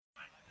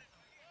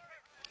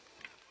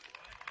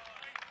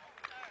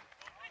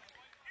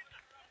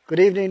Good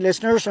evening,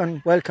 listeners,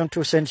 and welcome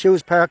to St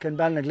Hugh's Park in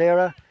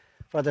Ballinaglera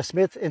for the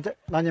Smith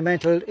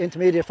Monumental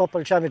Intermediate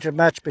Football Championship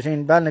match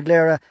between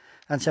Ballinaglera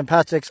and St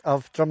Patrick's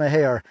of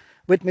Dromahair.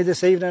 With me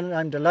this evening,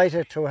 I'm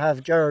delighted to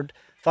have Gerard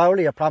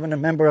Fowley, a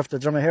prominent member of the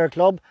Dromahair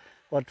club.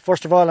 But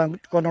first of all, I'm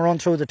going to run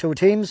through the two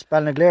teams.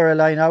 Ballinaglera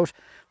line out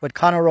with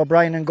Conor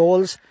O'Brien in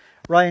goals,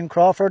 Ryan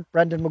Crawford,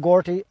 Brendan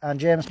McGorty and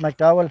James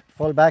McDowell,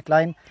 full back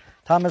line.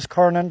 Thomas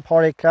Kernan,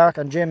 Pádraig Clark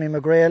and Jamie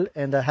McGrail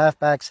in the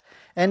half-backs.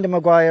 Enda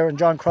Maguire and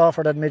John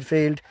Crawford at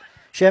midfield.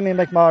 Seamus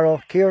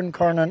McMorrow, Kieran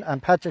Kernan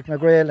and Patrick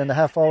McGrail in the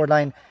half-forward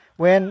line.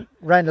 Wayne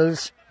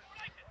Reynolds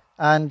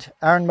and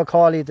Aaron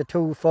McCauley, the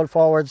two full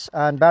forwards,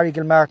 and Barry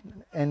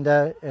Gilmartin in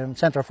the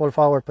centre full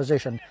forward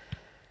position.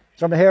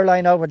 Dromahair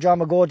line out with John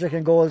McGoldrick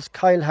in goals,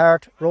 Kyle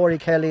Hart, Rory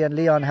Kelly and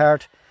Leon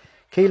Hart.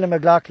 Keelan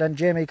McLaughlin,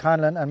 Jamie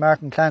Conlon and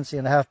Martin Clancy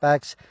in the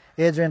half-backs.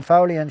 Adrian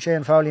Fowley and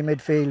Shane Fowley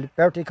midfield.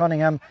 Bertie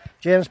Cunningham,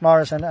 James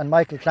Morrison and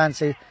Michael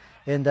Clancy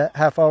in the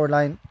half-forward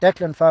line.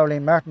 Declan Fowley,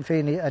 Martin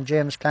Feeney and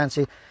James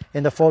Clancy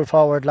in the full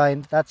forward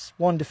line. That's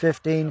 1 to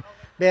 15.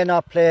 May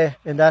not play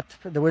in that.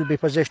 There will be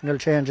positional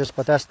changes,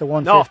 but that's the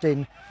 1 to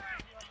 15.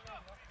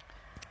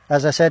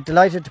 As I said,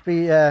 delighted to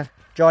be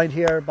joined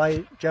here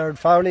by Gerard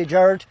Fowley.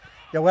 Gerard,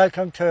 you're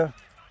welcome to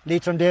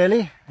Leitrim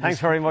Daily. Thanks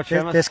very much,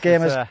 Seamus. This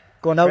game is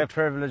going out. It's a great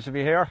privilege to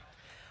be here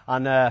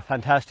on a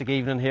fantastic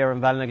evening here in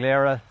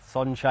Ballinaglera.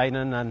 Sun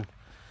shining and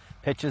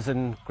pitches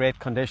in great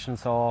condition,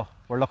 so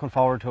we're looking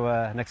forward to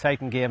an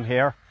exciting game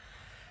here.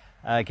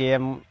 A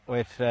game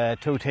with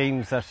two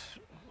teams that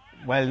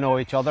well know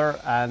each other,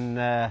 and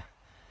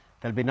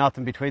there'll be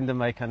nothing between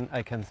them, I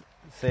can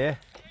say.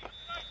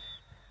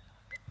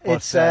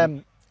 But,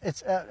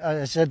 as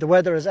I said, the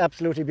weather is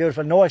absolutely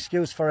beautiful. No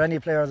excuse for any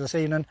player this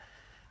evening.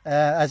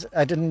 As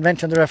I didn't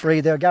mention the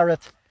referee there, Gerard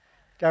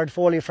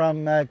Fowley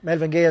from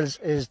Melvin Gales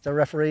is the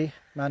referee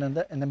man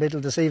in the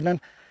middle this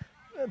evening.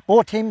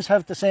 Both teams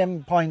have the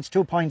same points,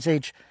 2 points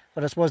each,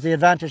 but I suppose the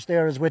advantage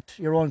there is with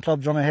your own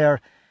club, Dromahair.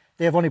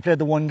 They've only played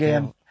the one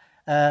game.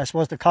 Yeah. I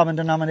suppose the common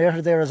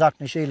denominator there is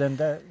Aucknasheelan.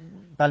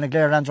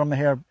 Ballinaglera and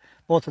Dromahair,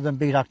 both of them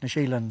beat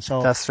Aucknasheelan.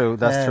 So that's true,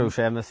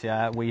 Seamus.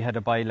 Yeah, we had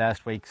a bye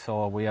last week,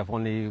 so we have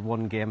only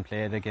one game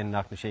played against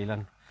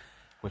Aucknasheelan,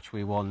 which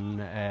we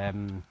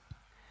won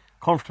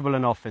comfortable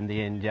enough in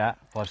the end, yeah.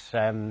 But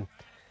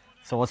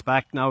so it's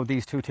back now,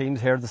 these two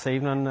teams here this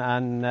evening,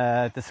 and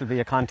this will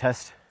be a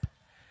contest.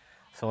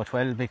 So it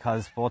will,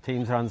 because both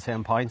teams are on the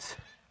same points.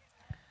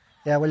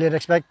 Yeah, well, you'd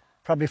expect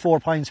probably 4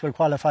 points will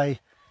qualify,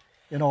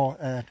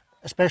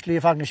 especially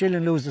if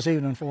Aucknasheelan lose this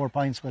evening, 4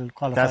 points will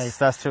qualify.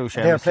 That's true,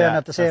 Seamus. They're playing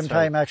at the same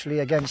time actually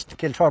against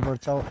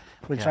Kilturbert, so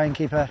we'll try and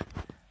keep a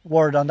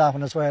word on that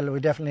one as well. We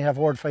definitely have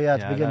word for you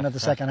at the beginning of the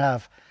second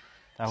half.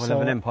 That will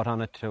have an input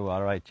on it too,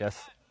 all right,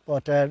 yes.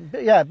 But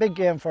big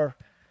game for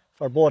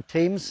both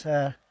teams.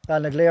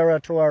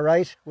 Ballinaglera to our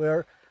right,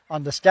 we're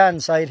on the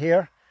stand side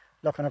here,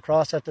 looking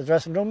across at the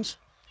dressing rooms.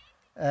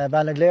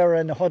 Ballinaglera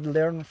in the huddle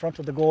there in front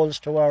of the goals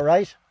to our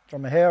right.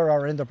 Dromahair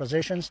are in their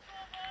positions,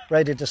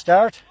 ready to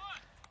start.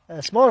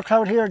 A small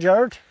crowd here,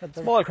 Gerard.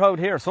 Small crowd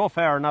here so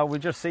far. Now we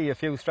just see a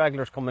few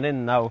stragglers coming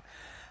in now,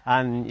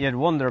 and you'd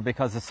wonder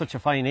because it's such a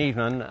fine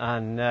evening.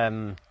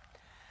 And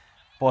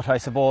but I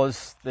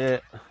suppose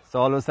it's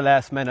always the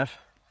last minute.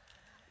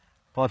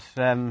 But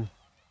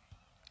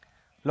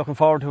looking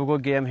forward to a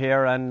good game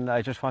here, and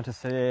I just want to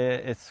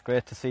say it's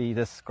great to see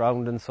this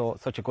ground in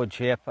such a good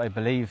shape. I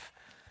believe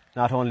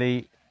not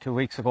only 2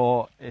 weeks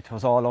ago it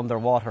was all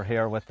underwater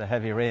here with the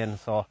heavy rain,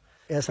 so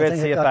it's great to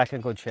see it back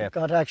in good shape. It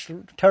got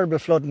actually terrible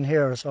flooding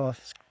here, so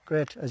it's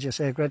great, as you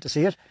say, great to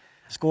see it.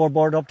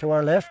 Scoreboard up to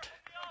our left,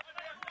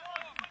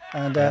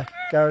 and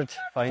Gerard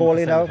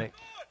Fowley now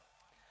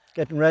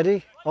getting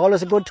ready.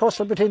 Always a good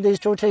tussle between these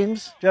two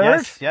teams,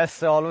 Gerard?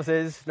 Yes, always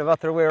is. No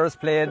matter where it's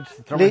played.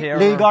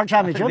 League or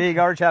Championship? League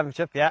or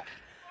Championship, yeah.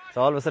 It's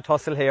always a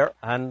tussle here,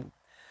 and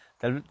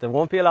there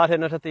won't be a lot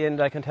in it at the end,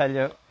 I can tell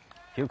you.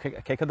 Hugh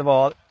kick of the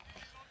ball.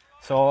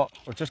 So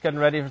we're just getting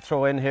ready to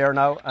throw in here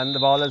now, and the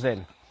ball is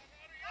in.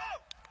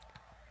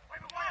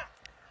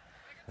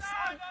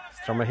 It's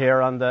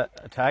Dromahair on the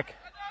attack.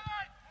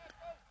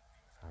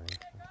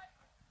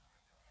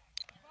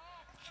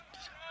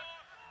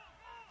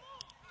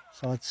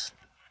 So it's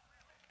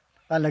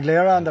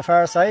Ballinaglera on the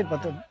far side,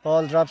 but the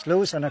ball drops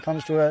loose and it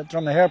comes to a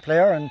Dromahair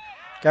player, and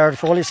Gerard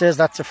Fowley says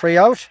that's a free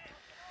out.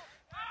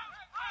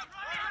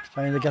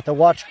 Trying to get the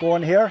watch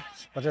going here,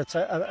 but it's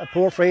a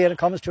poor free, and it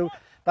comes to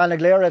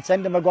Ballinaglera. It's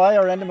Enda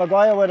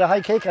Maguire with a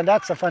high kick, and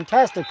that's a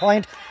fantastic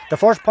point. The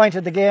first point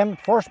of the game,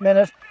 first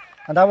minute,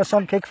 and that was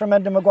some kick from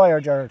Enda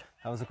Maguire, Gerard.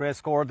 That was a great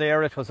score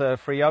there. It was a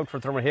free out for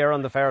Dromahair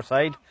on the far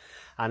side,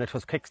 and it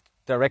was kicked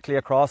directly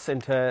across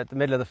into the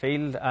middle of the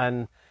field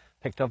and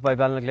picked up by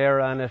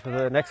Ballinaglera, and it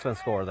was an excellent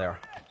score there.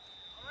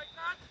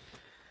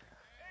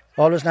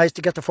 Always nice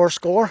to get the first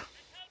score.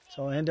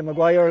 So Enda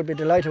Maguire will be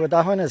delighted with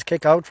that one. His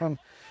kick out from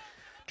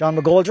John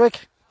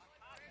McGoldrick.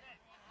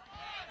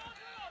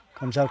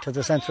 Comes out to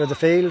the centre of the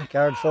field.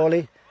 Gerard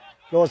Fowley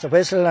blows the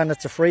whistle, and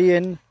it's a free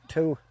in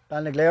to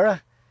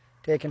Ballinaglera.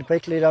 Taken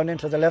quickly down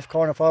into the left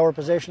corner forward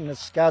position.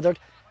 It's gathered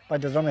by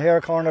the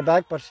Dromahair corner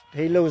back, but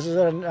he loses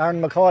it and Aaron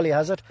McCauley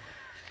has it.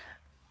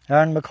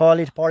 Aaron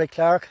McCauley to Porrick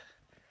Clark.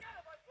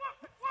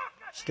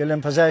 Still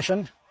in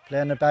possession,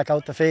 playing it back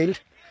out the field.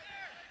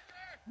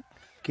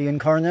 Cian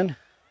Kernan,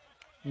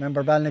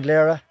 remember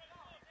Ballinaglera,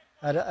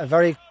 had a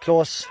very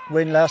close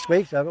win last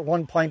week, a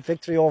 1-point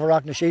victory over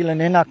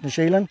Aughnasheelin in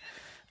Aughnasheelin.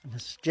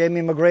 It's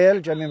Jamie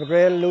McGrail. Jamie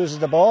McGrail loses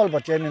the ball,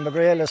 but Jamie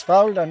McGrail is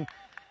fouled and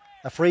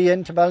a free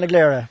in to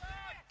Ballinaglera.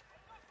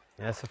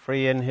 Yes, a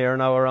free in here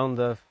now around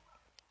the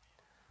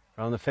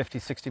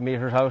 50-60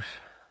 metres out.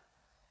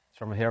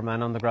 Dromahair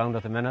man on the ground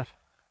at the minute.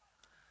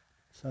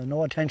 So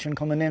no attention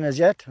coming in as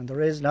yet, and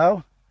there is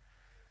now.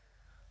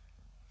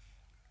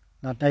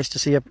 Not nice to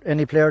see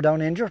any player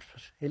down injured,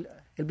 but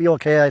he'll be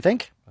okay, I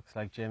think. Looks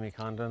like Jamie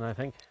Condon, I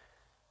think.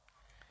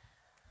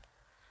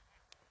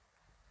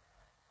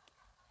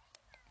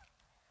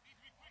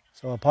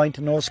 So a point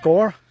and no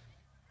score.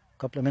 A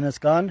couple of minutes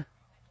gone.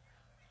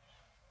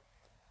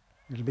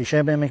 It'll be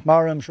Seamus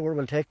McMorrow, I'm sure,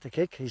 will take the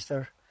kick. He's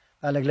their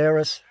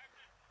Ballinagleras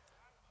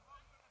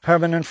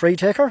permanent free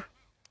taker.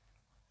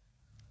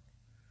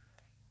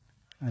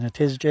 And it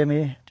is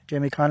Jamie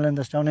Conlon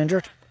that's down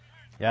injured.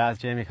 Yeah,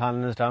 Jamie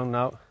Conlon is down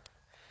now.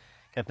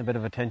 Getting a bit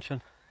of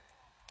attention.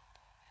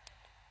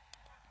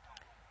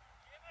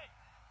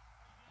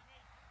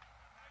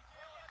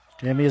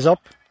 Jamie is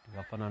up. He's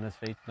up and on his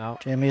feet now.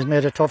 Jamie's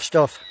made it tough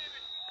stuff.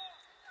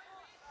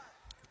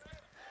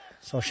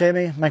 So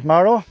Seamus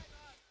McMorrow.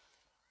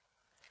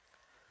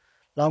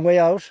 Long way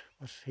out,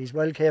 but he's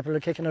well capable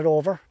of kicking it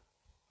over.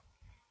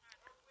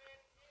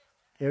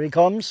 Here he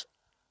comes.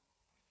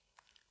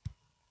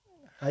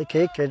 High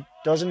kick. It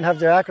doesn't have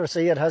the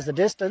accuracy, it has the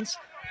distance,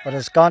 but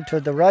it's gone to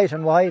the right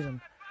and wide.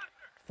 And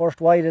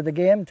first wide of the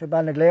game to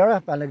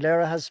Ballinaglera.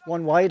 Ballinaglera has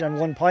 1 wide and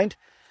 1 point.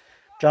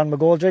 John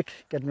McGoldrick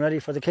getting ready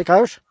for the kick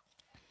out.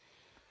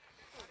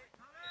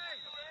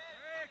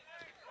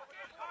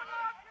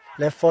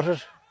 Left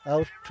footed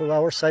out to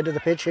our side of the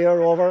pitch here,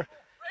 over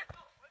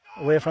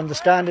away from the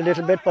stand a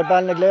little bit, but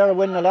Ballinaglera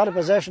winning a lot of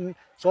possession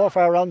so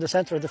far around the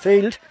centre of the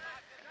field.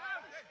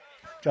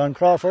 John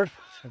Crawford,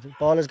 so the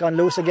ball has gone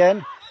loose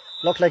again.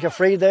 Looked like a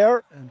free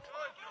there, and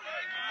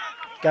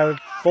Garrett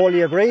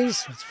Foley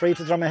agrees. It's free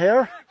to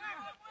Dromahair.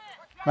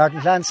 Martin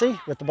Clancy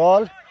with the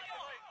ball,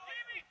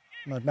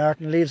 but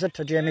Martin leaves it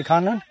to Jamie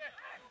Conlon.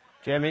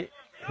 Jamie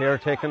here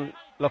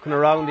looking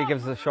around, he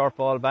gives the short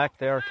ball back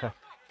there to...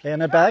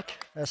 Playing it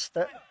back. That's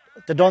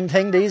the done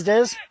thing these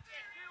days.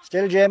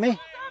 Still Jamie.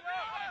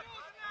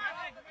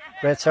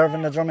 Great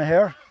serving the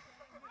Dromahair.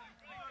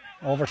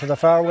 Over to the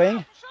far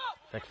wing.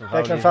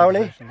 Declan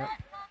Fowley.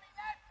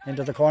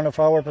 Into the corner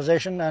forward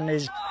position, and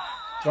his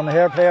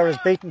Dromahair player is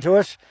beaten to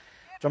it.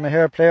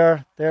 Dromahair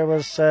player there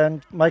was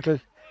Michael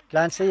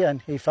Clancy,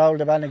 and he fouled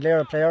the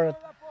Ballinaglera player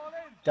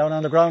down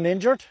on the ground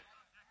injured.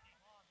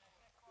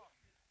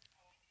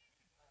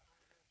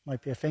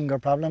 Might be a finger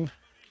problem.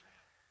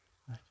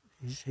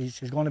 He's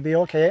going to be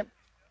okay.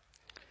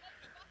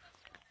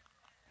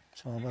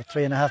 So about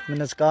 3.5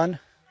 minutes gone.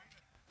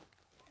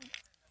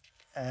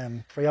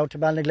 Free out to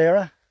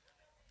Ballinaglera.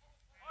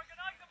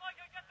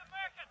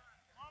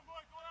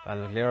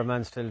 Ballinaglera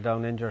man still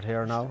down injured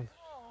here now.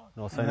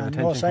 No sign of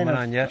attention no sign coming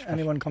of on yet.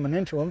 Anyone coming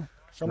into him.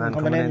 Someone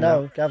coming in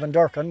now. Gavin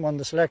Durkin, one of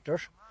the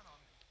selectors.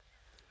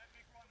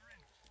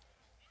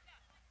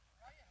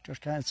 Just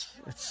can't.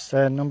 It's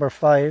number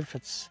 5.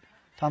 It's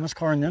Thomas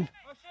Kernan.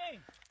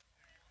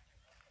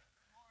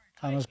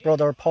 Thomas'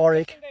 brother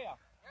Porrick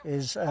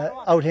is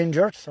out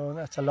injured, so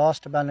that's a loss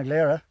to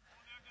Ballinaglera.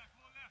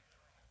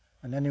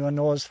 And anyone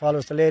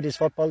follows the ladies'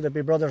 football, there'll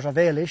be brothers of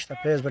Ailish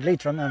that plays with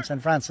Leitrim and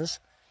St Francis.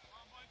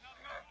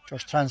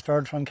 Just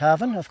transferred from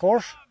Cavan, of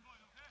course.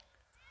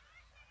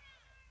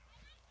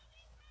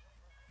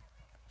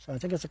 So I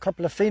think it's a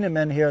couple of Feeney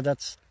men here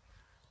that's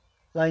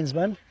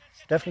linesmen.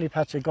 It's definitely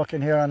Patrick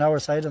Guckin here on our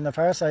side. On the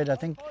far side, I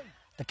think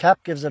the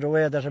cap gives it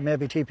away that it may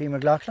be TP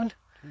McLaughlin.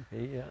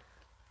 Yeah.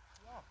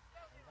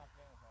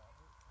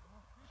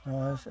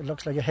 It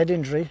looks like a head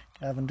injury.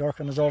 Gavin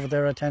Durkin is over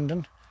there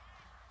attending.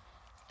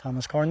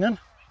 Thomas Kernan.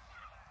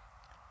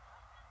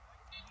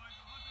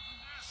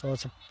 So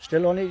it's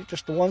still only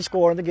just the 1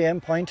 score in the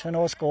game, point and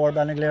no score,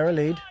 Ballinaglera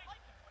lead.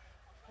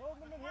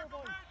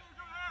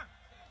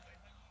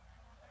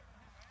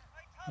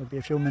 There'll be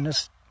a few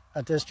minutes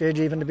at this stage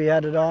even to be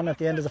added on at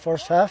the end of the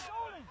first half.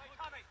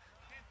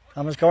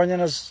 Thomas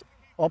Kernan is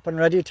up and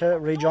ready to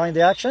rejoin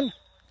the action.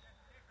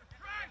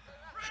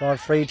 Short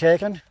free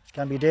taken. It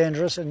can be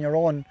dangerous in your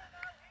own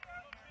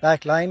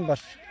back line,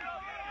 but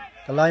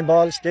the line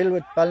ball still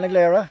with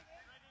Ballinaglera.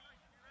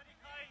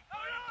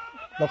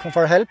 Looking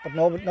for help, but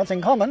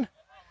nothing coming.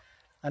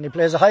 And he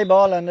plays a high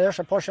ball, and there's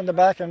a push in the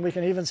back, and we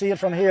can even see it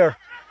from here.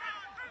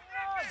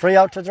 Free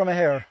out to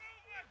Dromahair.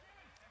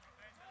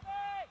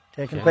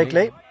 Taken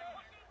quickly.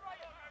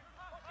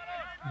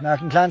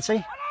 Martin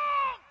Clancy.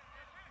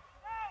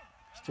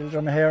 Still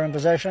Dromahair in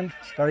possession.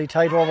 It's very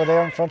tight over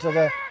there in front of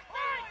the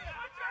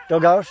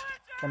dugout.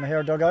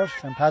 Dromahair dugout.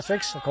 St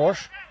Patrick's, of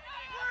course.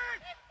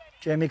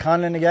 Jamie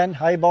Conlon again.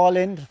 High ball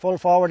in, full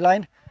forward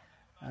line.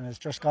 And it's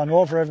just gone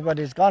over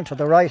everybody. It's gone to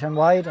the right and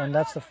wide, and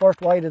that's the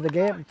first wide of the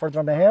game for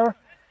Dromahair.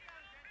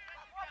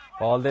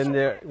 Ball in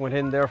there, went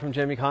in there from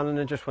Jamie Conlon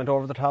and just went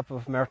over the top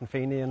of Martin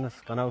Feeney and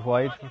it's gone out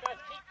wide.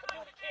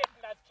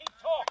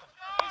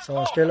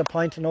 So still a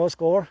point to no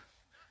score.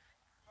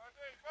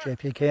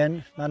 JP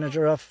Kane,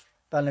 manager of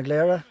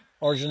Ballinaglera,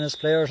 urging his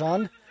players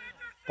on.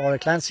 Barry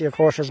Clancy, of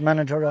course, is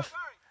manager of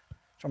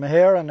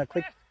Dromahair, and a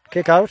quick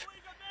kick out.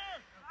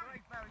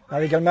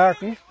 Abigail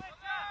Martin.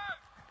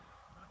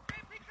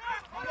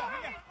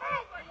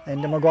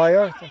 Enda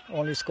Maguire, the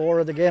only scorer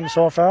of the game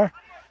so far.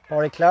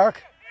 Barry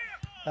Clark.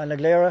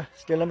 Ballinaglera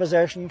still in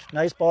possession.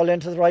 Nice ball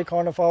into the right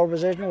corner forward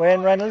position.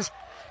 Wayne Reynolds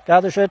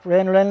gathers it.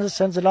 Wayne Reynolds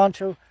sends it on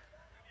to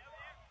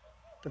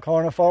the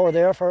corner forward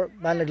there for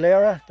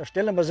Ballinaglera. They're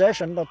still in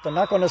possession, but they're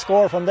not going to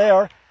score from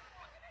there.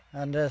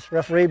 And the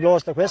referee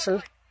blows the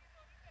whistle.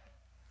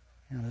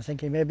 And I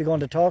think he may be going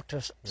to talk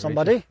to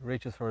somebody.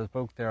 Reaches for his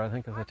book there, I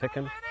think, as a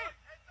ticking.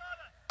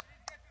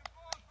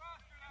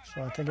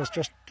 So I think it's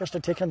just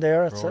a ticking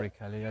there. It's Rory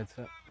Kelly, I'd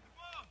say.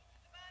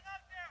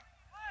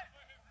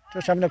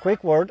 Just having a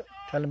quick word.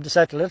 Tell him to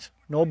settle it.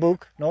 No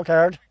book, no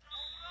card.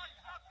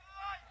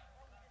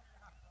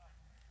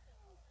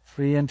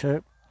 Free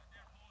into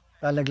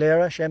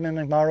Ballinaglera. Seamus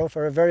McMorrow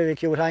for a very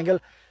acute angle.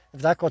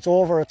 If that goes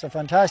over, it's a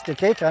fantastic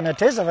kick, and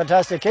it is a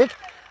fantastic kick.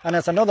 And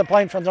it's another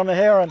point from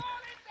Dromahair. And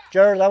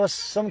Gerard, that was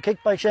some kick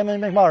by Seamus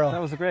McMorrow.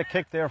 That was a great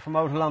kick there from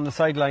out along the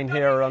sideline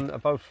here, on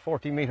about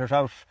 40 metres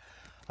out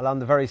along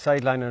the very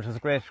sideline. And it was a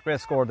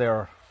great score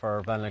there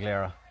for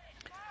Ballinaglera.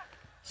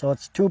 So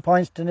it's 2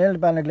 points to nil to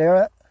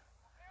Ballinaglera.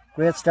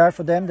 Great start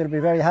for them. They'll be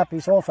very happy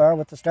so far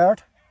with the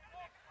start.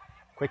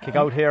 Quick kick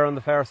out here on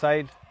the far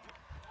side.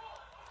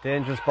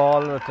 Dangerous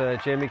ball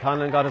that Jamie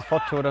Conlon got his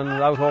foot to it and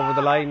out over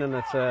the line, and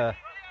it's a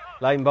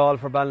line ball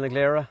for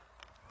Ballinaglera.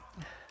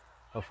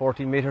 About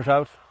 14 metres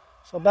out.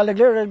 So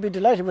Ballinaglera will be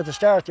delighted with the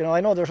start. You know,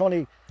 I know there's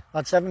only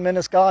not 7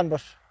 minutes gone,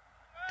 but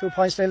 2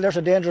 points nil. There's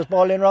a dangerous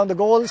ball in around the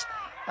goals,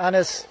 and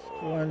it's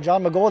when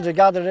John McGoldrick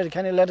gathered it, he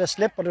kind of let it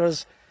slip, but it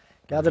was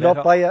gathered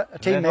up by a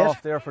teammate. Let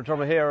off there for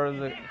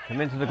Dromahair. It came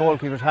into the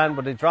goalkeeper's hand,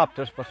 but he dropped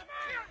it. But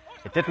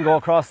it didn't go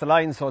across the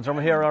line, so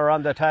Dromahair are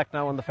on the attack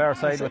now on the far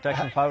side with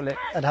Declan Fowley.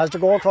 It has to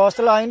go across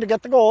the line to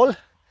get the goal.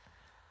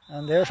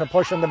 And there's a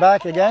push in the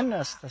back again.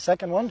 That's the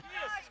second one.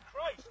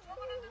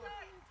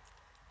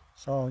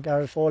 So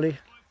Gareth Foley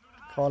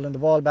calling the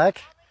ball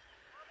back.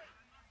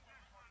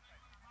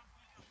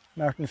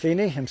 Martin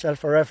Feeney,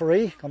 himself a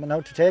referee, coming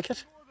out to take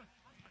it.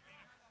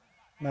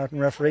 Martin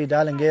referee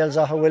Dallin Gale's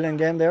Zaha Willing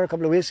game there a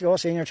couple of weeks ago,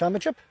 Senior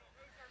Championship.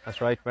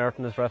 That's right,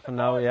 Martin is reffing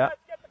now, yeah.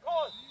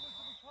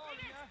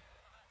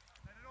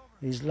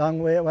 He's long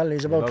way, well,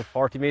 he's about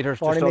 40 metres,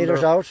 40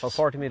 metres out. About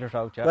 40 metres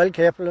out, yeah. Well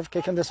capable of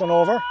kicking this one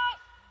over.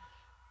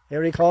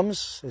 Here he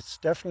comes. It's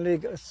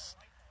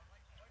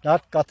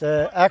not got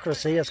the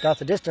accuracy, it's got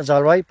the distance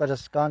all right, but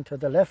it's gone to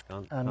the left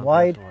and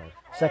wide.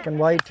 Second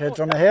wide to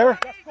Dromahair.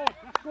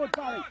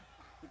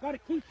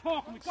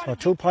 So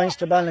 2 points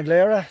to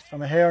Ballinaglera.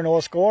 Dromahair no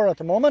score at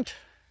the moment.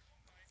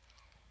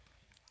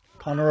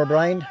 Conor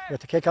O'Brien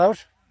with the kick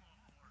out.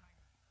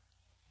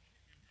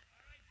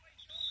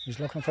 He's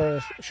looking for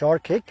a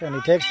short kick and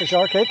he takes the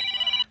short kick.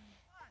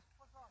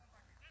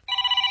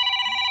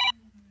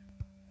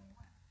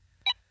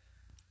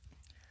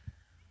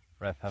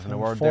 Ref having a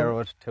word there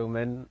with 2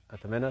 men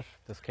at the minute.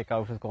 This kick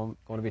out is going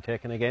to be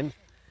taken again.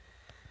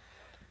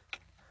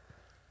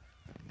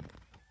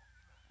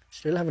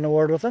 Still having a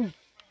word with him.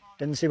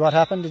 Didn't see what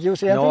happened. Did you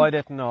see anything? No, I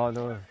didn't.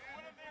 No.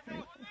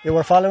 You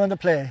were following the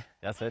play.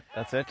 That's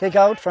it. Kick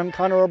out from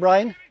Conor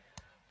O'Brien.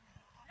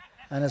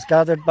 And it's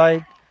gathered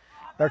by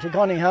Bertie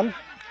Cunningham.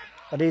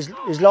 But he's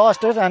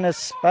lost it, and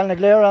it's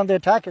Ballinaglera on the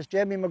attack. It's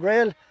Jamie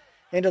McGrail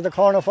into the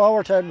corner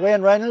forward to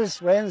Wayne Reynolds.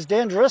 Wayne's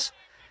dangerous.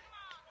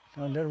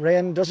 And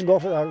Wayne doesn't go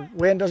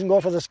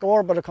for the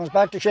score, but it comes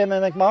back to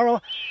Seamus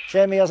McMorrow.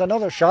 Seamus has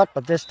another shot,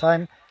 but this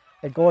time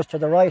it goes to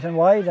the right and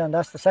wide, and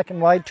that's the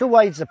second wide. 2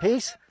 wides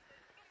apiece.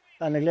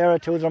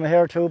 Ballinaglera 2,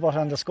 Dromahair 2, but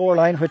on the score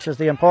line, which is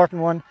the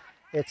important one,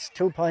 it's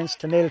 2 points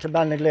to nil to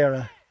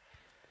Ballinaglera.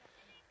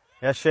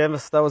 Yeah,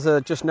 Seamus, that was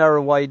a just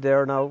narrow wide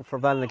there now for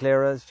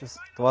Ballinaglera. It's just,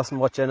 there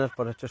wasn't much in it,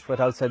 but it just went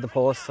outside the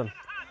post. And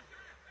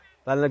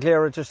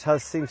Ballinaglera just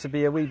seems to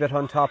be a wee bit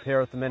on top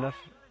here at the minute.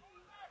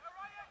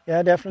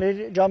 Yeah,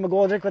 definitely. John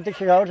McGoldrick with the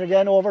kick out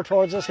again over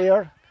towards us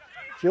here.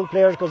 A few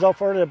players goes up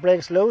for it, it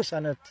breaks loose,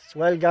 and it's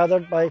well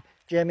gathered by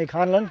Jamie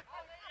Conlon.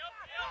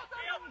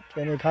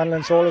 Jamie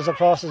Conlon solos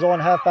across his own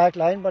half-back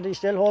line, but he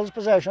still holds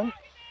possession.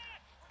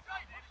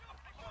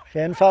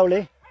 Shane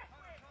Fowley.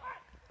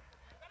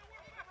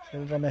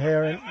 Still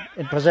Dromahair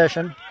in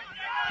possession.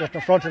 Just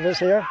in front of us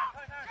here.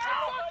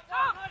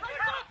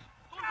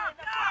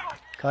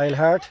 Kyle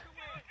Hart.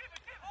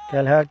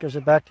 Kyle Hart gives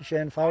it back to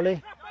Shane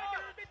Fowley.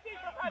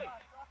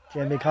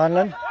 Jamie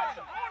Conlon.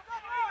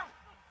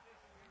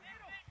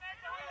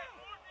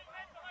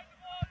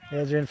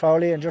 Adrian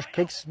Fowley, and just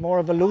kicks more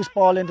of a loose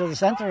ball into the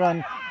centre,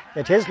 and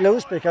it is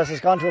loose because it's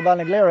gone to a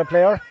Ballinaglera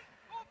player.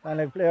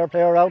 Ballinaglera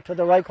player out to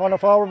the right corner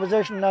forward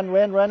position, and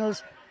Wayne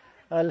Reynolds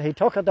Well, he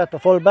took it at the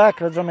full back.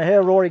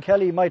 Dromahair, Rory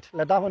Kelly might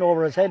let that one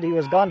over his head. He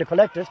was gone to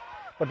collect it.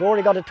 But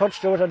Rory got a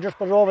touch to it and just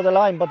put it over the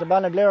line. But the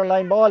Ballinaglera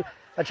line ball,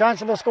 a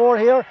chance of a score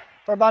here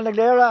for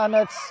Ballinaglera, and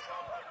it's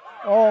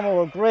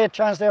a great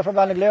chance there for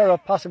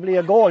Ballinaglera, possibly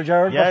a goal,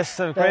 Gerard. Yes,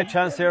 a great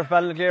chance here for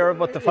Ballinaglera,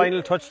 but the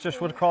final touch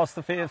just would cross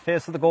the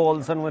face of the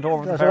goals and went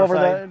over the far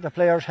side. The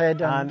player's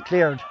head and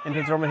cleared.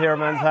 Into Dromahair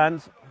man's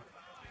hands.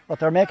 But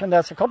they're making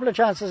that's a couple of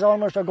chances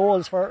almost of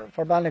goals for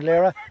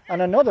Ballinaglera,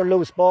 and another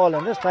loose ball,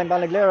 and this time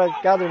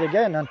Ballinaglera gathered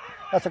again, and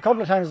that's a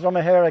couple of times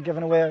Dromahair have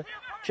given away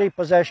cheap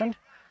possession.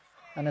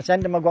 And it's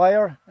Enda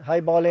Maguire,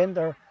 high ball in.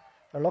 They're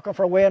looking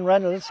for Wayne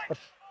Reynolds, but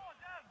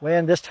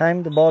Wayne this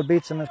time the ball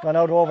beats him. It's gone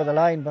out over the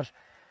line, but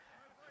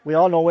we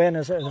all know Wayne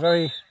is a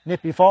very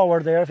nippy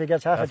forward there if he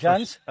gets half a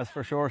chance. That's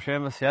for sure,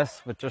 Seamus.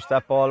 Yes, but just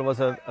that ball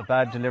was a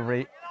bad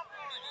delivery,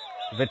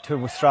 a bit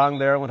too strong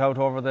there. Went out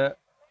over the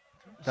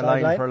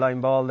line for a line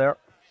ball there.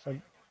 So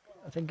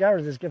I think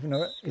Gerard is giving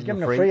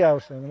a free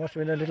out. So there must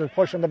have been a little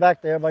push on the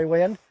back there by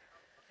Wayne.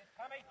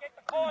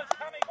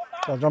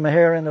 So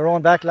Dromahair in their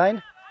own back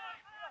line.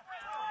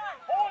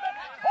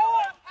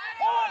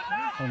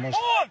 Almost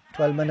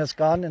 12 minutes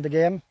gone in the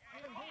game.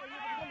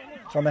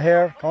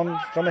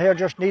 Dromahair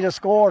just need a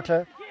score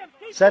to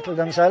settle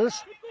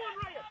themselves.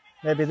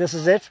 Maybe this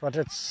is it, but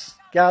it's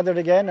gathered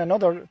again.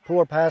 Another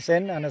poor pass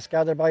in, and it's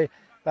gathered by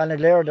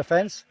Ballinaglera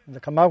defence. And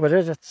they come out with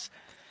it. It's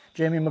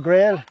Jamie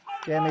McGrail.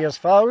 Jamie is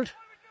fouled,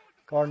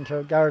 according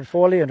to Garrett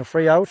Fowley, and a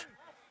free out.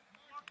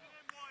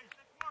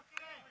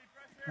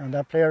 And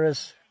that player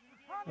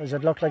does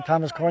it look like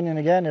Thomas Cornion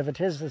again? If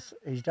it is,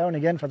 he's down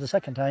again for the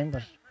second time,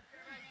 but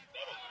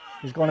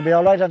he's going to be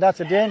all right, and that's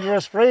a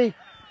dangerous free,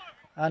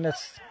 and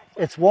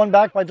it's won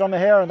back by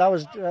Dromahair, and that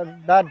was a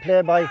bad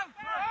play by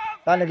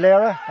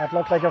Ballinaglera. That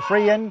looked like a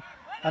free in,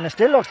 and it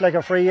still looks like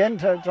a free in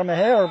to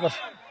Dromahair,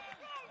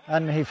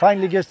 and he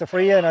finally gives the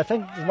free in. I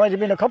think there might have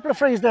been a couple of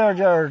frees there,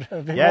 Gerard.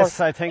 Yes,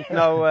 I think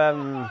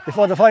now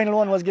before the final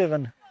one was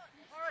given.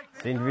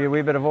 Seemed to be a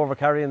wee bit of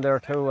overcarrying there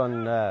too,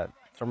 and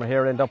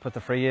Dromahair end up with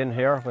the free in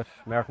here with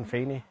Martin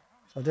Feeney.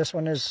 So this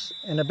one is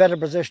in a better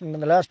position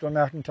than the last one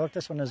Martin took.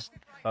 This one is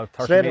about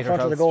 30 straight in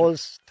front of the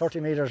goals,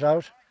 30 metres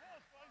out.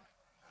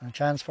 And a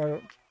chance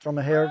for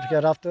Dromahair to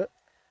get off the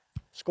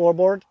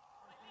scoreboard.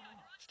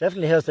 It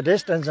definitely has the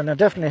distance, and it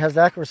definitely has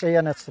the accuracy,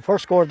 and it's the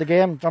first score of the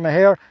game,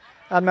 Dromahair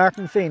and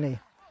Martin Feeney.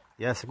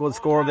 Yes, a good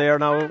score there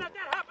now.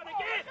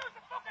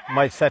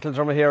 Might settle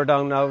Dromahair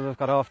down now. They've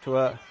got off to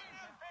a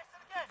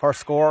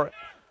first score.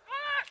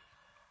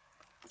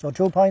 So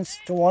 2 points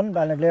to 1,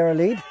 Ballinaglera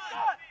lead.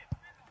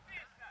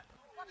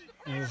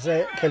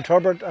 There's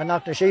Kilturbert and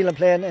Knocknasheelan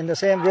playing in the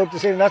same group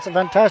this evening. That's a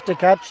fantastic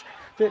catch,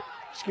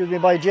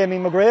 by Jamie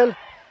McGrail.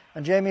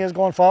 And Jamie is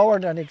going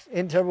forward and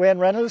into Wayne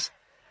Reynolds.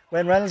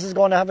 Wayne Reynolds is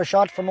going to have a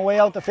shot from away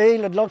out the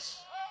field.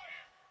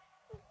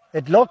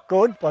 It looked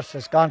good, but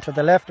it's gone to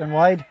the left and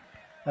wide.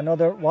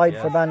 Another wide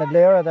for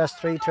Ballinaglera. That's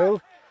 3-2.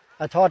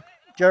 I thought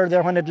Gerard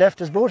there when it left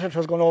his boot, it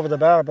was going over the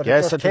bar, but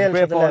yes, it just was a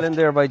great ball left. In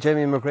there by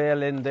Jamie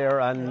McGrail in there,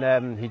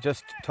 and he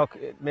just took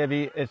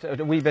maybe it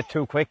a wee bit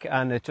too quick,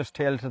 and it just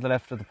tailed to the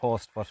left of the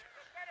post. But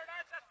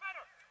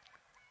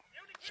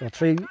so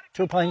 2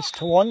 points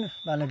to 1,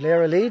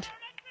 Ballinaglera lead.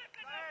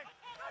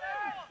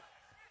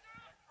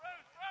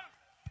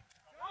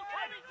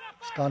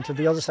 It's gone to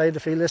the other side of the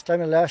field this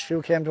time. The last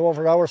few came to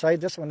over our side.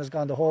 This one has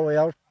gone the whole way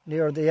out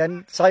near the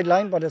end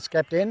sideline, but it's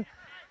kept in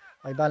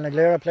by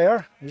Ballinaglera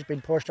player. He's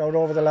been pushed out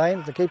over the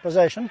line to keep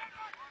possession.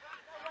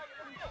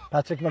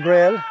 Patrick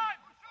McGrail.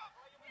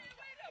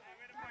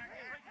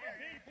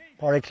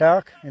 Porry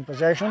Clark in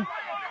possession.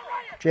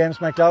 James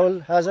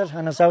McDowell has it,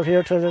 and it's out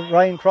here to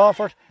Ryan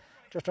Crawford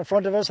just in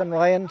front of us, and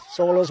Ryan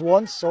solos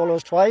once,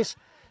 solos twice,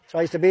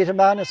 tries to beat a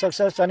man, a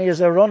success, and he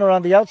is a runner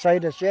on the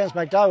outside. It's James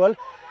McDowell.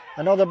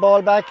 Another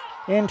ball back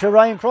into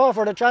Ryan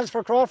Crawford, a chance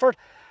for Crawford,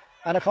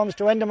 and it comes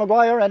to Enda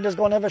Maguire. Enda's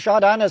going to have a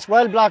shot, and it's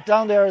well blocked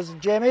down there as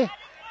Jamie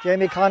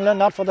Conlon,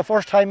 not for the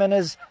first time in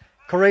his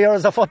career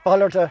as a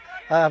footballer to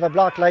have a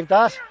block like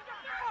that.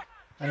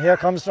 And here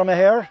comes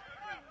Dromahair.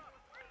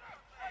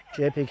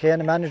 JP Kane,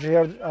 the manager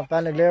here of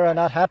Ballinaglera,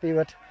 not happy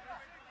with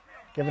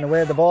giving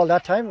away the ball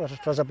that time, but it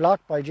was a block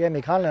by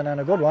Jamie Conlon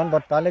and a good one,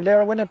 but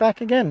Ballinaglera win it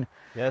back again.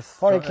 Yes.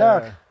 Porry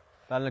Clark.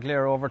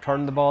 Ballinaglera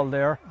overturned the ball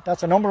there.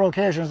 That's a number of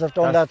occasions they've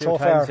done that so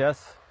far.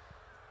 Yes.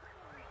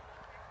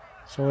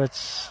 So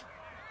it's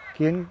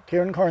Kieran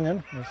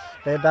Cornion has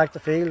played back the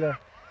field. They're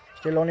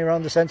still only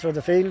around the centre of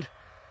the field.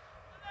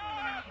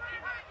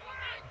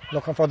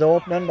 Looking for the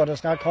opening, but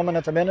it's not coming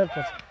at the minute.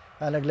 But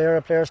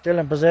Ballinaglera player still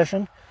in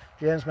possession.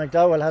 James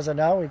McDowell has it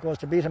now. He goes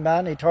to beat a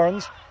man. He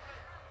turns.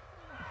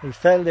 He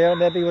fell there.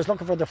 Maybe he was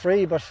looking for the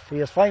free, but he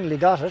has finally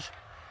got it.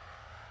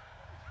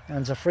 And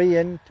it's a free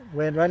in.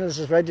 Wayne Reynolds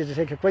is ready to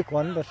take a quick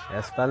one. But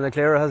yes,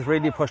 Ballinaglera has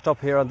really pushed up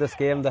here on this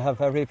game. They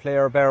have every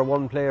player, bar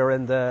one player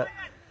in the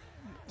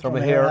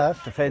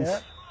Dromahair defence. Yeah.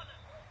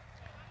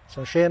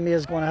 So Seamus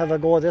is going to have a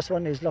go at this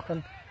one. He's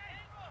looking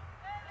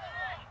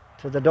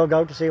to the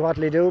dugout to see what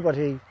he'll do, but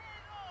he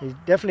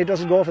definitely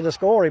doesn't go for the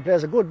score. He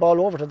plays a good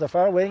ball over to the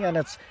far wing, and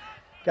it's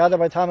gathered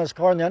by Thomas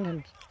Cornion.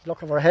 And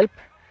looking for help.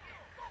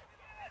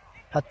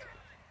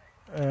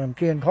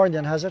 Kieran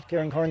Cornion has it.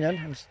 Kieran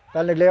Cornion. And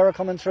Ballinaglera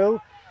coming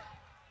through.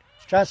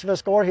 Chance of a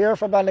score here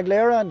for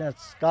Ballinaglera, and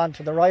it's gone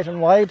to the right and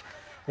wide.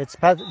 It's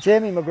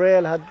Jamie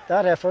McGrail had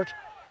that effort,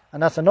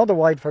 and that's another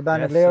wide for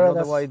Ballinaglera. Yes,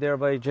 another wide there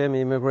by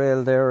Jamie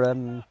McGrail there.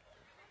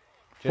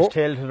 Just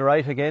tail to the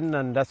right again,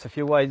 and that's a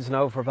few wides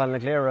now for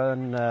Ballinaglera.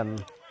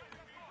 And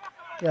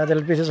yeah,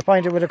 they'll be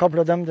disappointed with a couple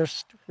of them.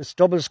 There's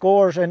double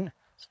scores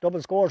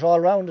all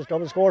round. There's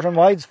double scores on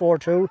wides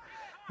 4-2,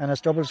 and it's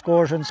double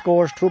scores and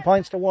scores 2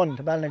 points to 1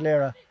 to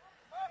Ballinaglera.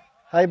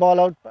 High ball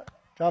out.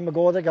 John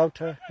McGoldrick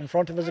out in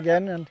front of us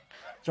again, and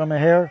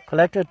Dromahair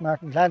collected.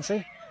 Martin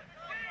Clancy.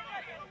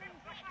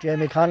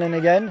 Jamie Conlon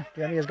again.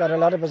 Jamie has got a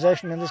lot of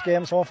possession in this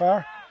game so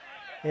far.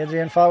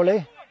 Adrian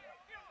Fowley.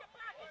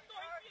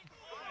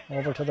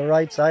 Over to the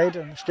right side,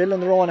 and still in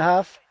their own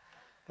half,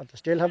 but they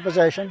still have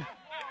possession.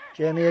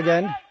 Jamie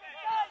again.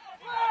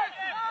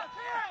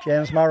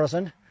 James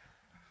Morrison.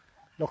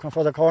 Looking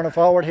for the corner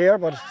forward here,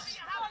 but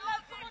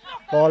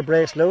ball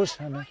breaks loose,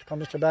 and it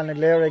comes to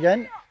Ballinaglera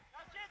again.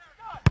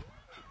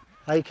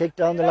 High kick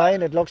down the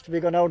line. It looks to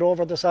be going out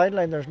over the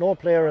sideline. There's no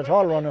player at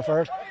all running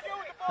for it.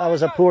 That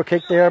was a poor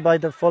kick there by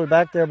the full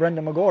back there,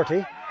 Brendan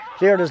McGorty.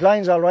 Cleared his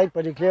lines all right,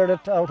 but he cleared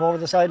it out over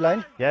the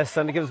sideline. Yes,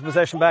 and it gives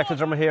possession back to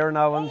Dromahair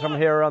now, and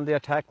Dromahair on the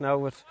attack now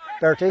with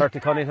Bertie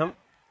Cunningham.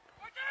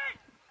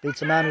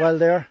 Beats a man well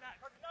there.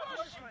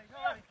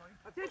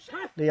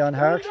 Leon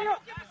Hart.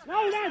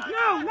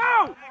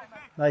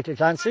 Michael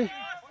Clancy.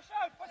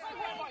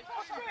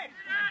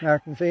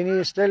 Martin Feeney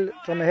is still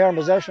Dromahair in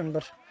possession,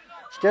 but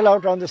still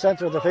out around the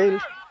centre of the field.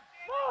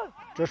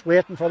 Just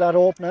waiting for that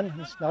opening.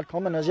 It's not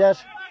coming as yet.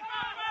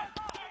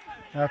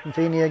 Martin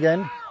Feeney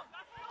again.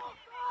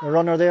 The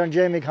runner there and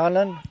Jamie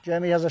Conlon.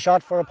 Jamie has a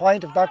shot for a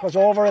point. If that goes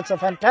over, it's a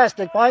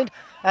fantastic point.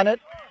 And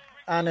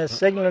it's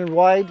signalling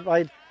wide.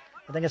 I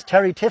think it's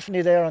Terry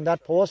Tiffany there on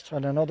that post.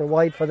 And another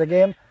wide for the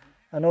game.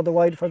 Another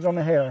wide for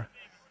Dromahair.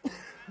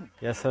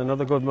 Yes,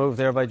 another good move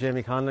there by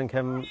Jamie Conlon.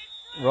 Came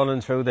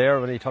running through there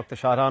when he took the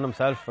shot on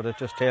himself, but it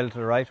just tailed to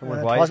the right and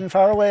went wide. It wasn't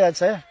far away, I'd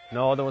say.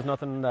 No, there was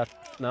nothing in that.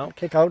 No.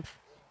 Kick out.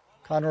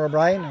 Conor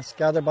O'Brien. It's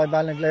gathered by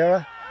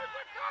Ballinaglera.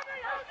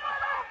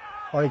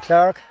 Harry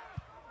Clark.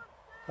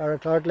 Harry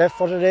Clark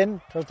left-footed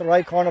in. Towards the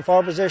right corner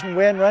forward position.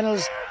 Wayne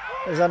Reynolds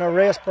is on a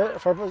race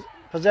for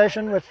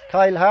possession with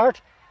Kyle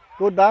Hart.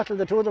 Good battle.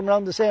 The two of them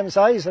around the same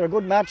size. They're a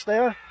good match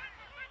there.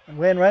 And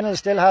Wayne Reynolds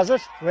still has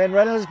it. Wayne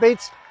Reynolds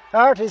beats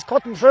Hart. He's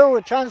cutting through.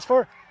 A chance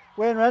for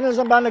Wayne Reynolds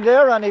and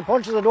Ballinaglera, and he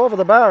punches it over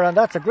the bar, and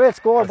that's a great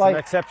score. That's an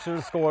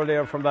exceptional score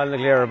there from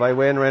Ballinaglera by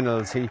Wayne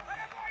Reynolds. He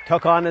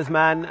took on his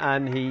man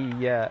and he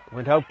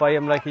went out by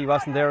him like he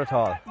wasn't there at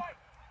all.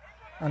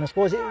 And I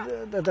suppose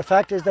the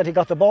fact is that he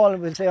got the ball,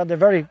 we'll say, on the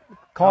very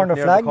corner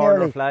flag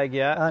nearly. Flag,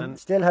 yeah. And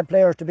still had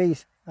players to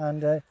beat,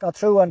 and got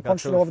through and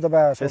punched it over the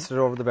bar. Fisted it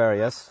over the bar,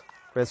 yes.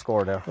 Great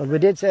score there. Well, we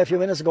did say a few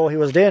minutes ago he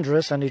was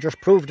dangerous, and he just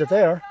proved it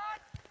there.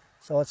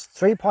 So it's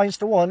 3 points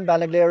to 1.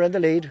 Ballinaglera in the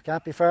lead.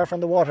 Can't be far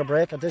from the water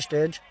break at this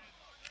stage.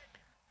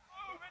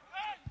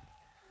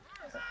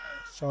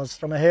 So it's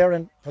Dromahair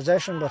in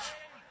possession, but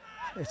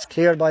it's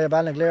cleared by a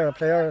Ballinaglera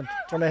player. And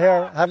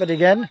Dromahair have it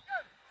again.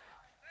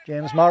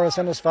 James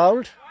Morrison is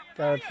fouled.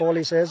 Gerard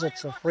Foley says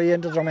it's a free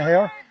into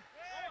Dromahair.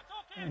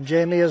 And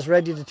Jamie is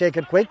ready to take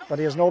it quick, but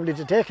he has nobody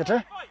to take it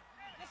to.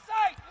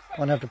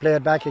 Going to have to play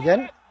it back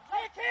again.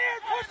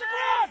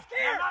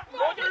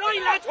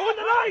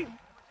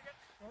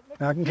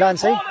 Martin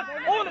Clancy.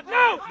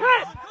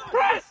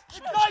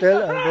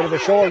 Still a bit of a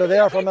shoulder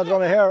there from a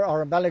Dromahair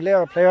or a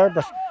Ballinaglera player,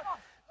 but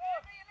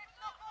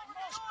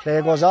play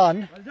goes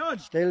on.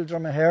 Still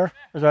Dromahair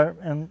is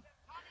in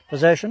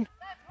possession.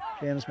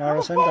 James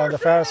Morrison down the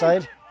far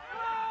side.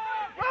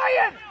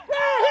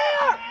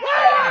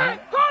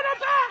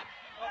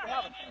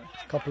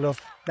 A couple of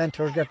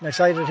mentors getting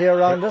excited here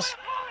around us,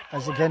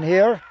 as you can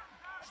hear.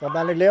 So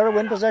Ballinaglera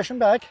win possession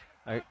back.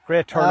 A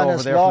great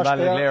turnover there from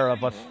Ballinaglera,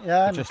 but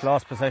they just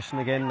lost possession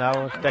again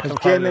now.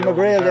 Jamie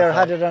McGrail there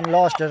had it and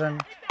lost it,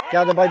 and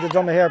gathered by the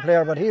Dromahair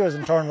player, but he was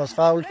in turn was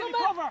fouled,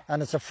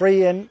 and it's a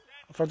free in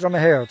for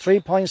Dromahair. 3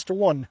 points to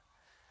 1.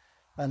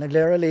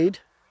 Ballinaglera lead.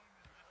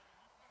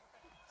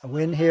 A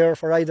win here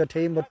for either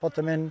team would put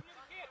them in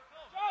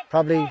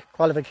probably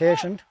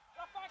qualification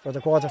for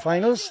the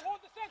quarterfinals.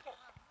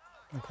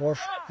 Of course,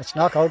 it's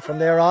knockout from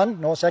there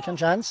on, no second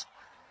chance.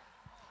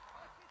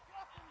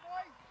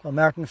 So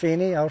Martin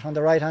Feeney out on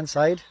the right hand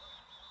side,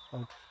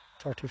 about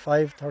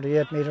 35,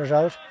 38 metres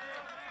out.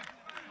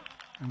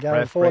 And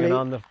Gerard Foley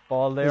on the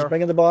ball there. He's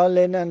bringing the ball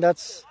in, and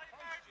that's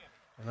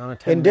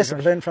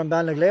indiscipline from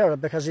Ballinaglera,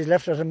 because he's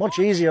left it much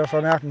easier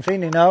for Martin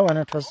Feeney now, and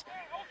it was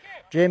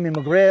Jamie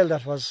McGrail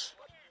that was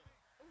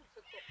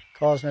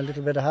causing a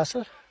little bit of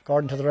hassle,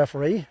 according to the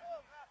referee.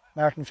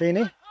 Martin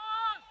Feeney.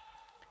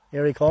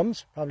 Here he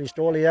comes, probably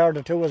stole a yard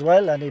or two as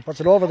well, and he puts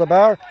it over the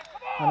bar,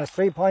 and it's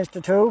 3 points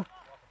to 2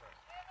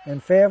 in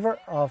favour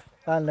of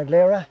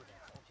Ballinaglera.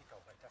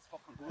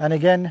 And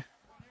again,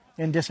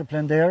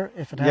 indiscipline there.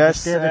 If it had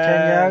stayed at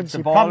 10 yards,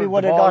 he probably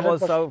would have got it.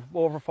 The ball was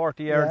over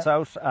 40 yards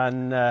out,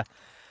 and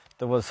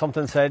there was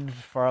something said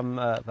from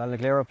a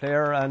Ballinaglera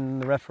player, and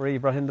the referee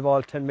brought in the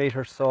ball 10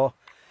 metres. So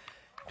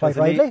quite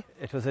rightly,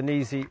 it was an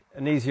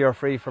easier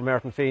free for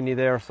Merton Feeney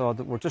there. So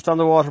we're just on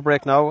the water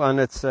break now, and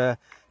it's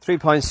 3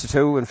 points to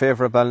 2 in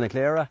favour of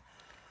Ballinaglera.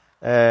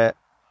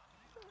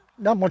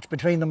 Not much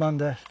between them on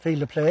the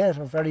field of play. It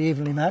was very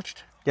evenly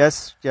matched.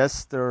 Yes.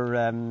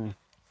 They're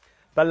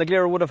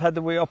Ballinaglera would have had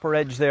the way upper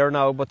edge there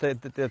now, but they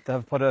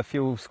have put a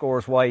few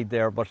scores wide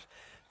there. But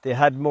they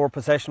had more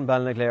possession,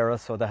 Ballinaglera,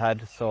 so they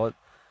had. So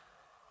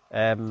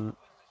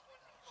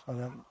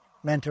the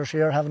mentors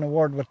here having a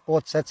word with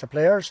both sets of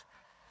players.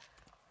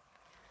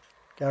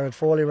 Gerard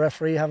Fowley,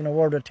 referee, having a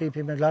word with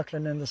TP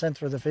McLaughlin in the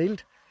centre of the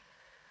field.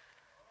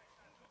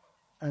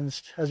 And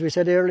as we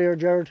said earlier,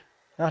 Gerard,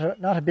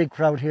 not a big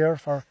crowd here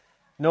for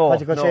what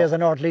you could say is a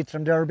North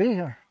Leitrim derby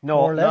here.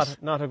 No,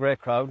 not a great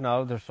crowd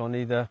now. There's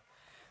only the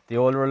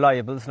old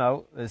reliables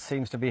now. It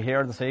seems to be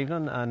here this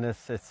evening, and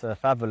it's a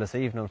fabulous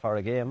evening for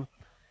a game.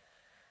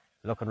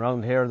 Looking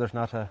round here, there's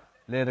not a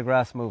blade of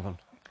grass moving.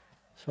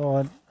 So,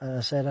 as I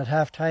said, at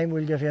half time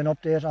we'll give you an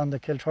update on the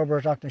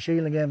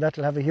Kilturbert-Knocknasheelan game.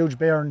 That'll have a huge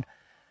bearing.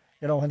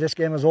 You know, when this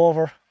game is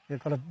over, you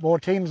could have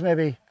both teams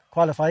maybe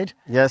qualified.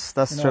 Yes,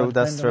 that's true.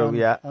 That's true.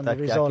 That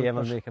game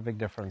will make a big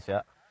difference.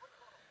 Yeah.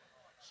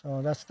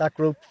 So that's that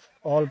group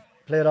all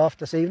played off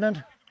this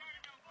evening.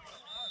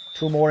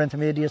 2 more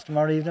intermediates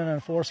tomorrow evening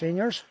and 4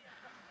 seniors.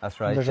 That's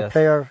right. And there's a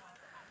player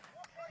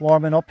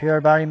warming up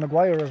here. Barry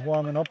Maguire is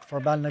warming up for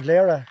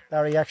Ballinaglera.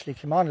 Barry actually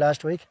came on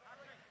last week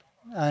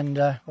and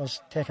was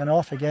taken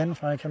off again,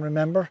 if I can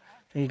remember.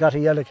 He got a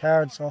yellow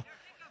card, so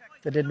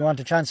they didn't want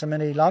to chance him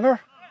any longer.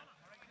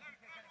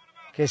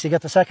 In case you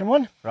get the second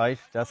one. Right,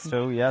 that's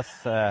true, yes.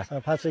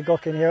 So Patrick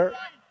Guckin here,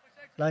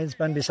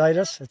 linesman beside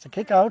us. It's a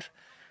kick out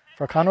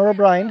for Conor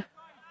O'Brien.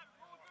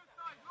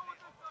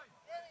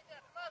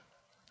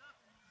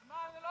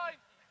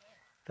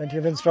 Plenty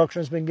of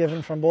instructions being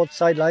given from both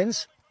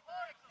sidelines.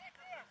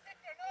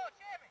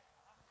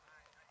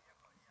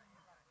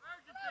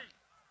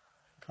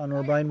 Conor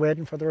O'Brien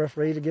waiting for the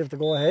referee to give the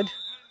go-ahead.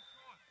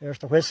 There's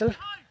the whistle.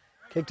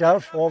 Kicked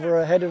out over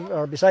ahead of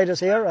or beside us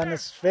here, and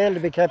it's failed to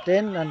be kept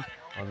in. And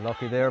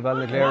unlucky there,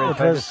 Ballinaglera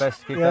tried his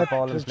best to keep that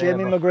ball in play. It was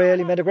Jamie McGrail.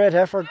 He made a great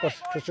effort, but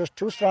it was just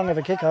too strong of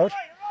a kick out.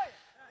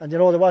 And you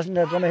know, there wasn't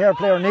a Dromahair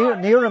player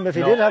near him if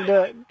he did have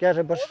to get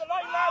it, but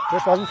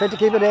just wasn't fit to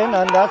keep it in,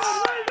 and that's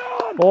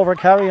over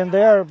carrying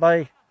there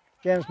by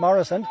James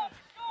Morrison.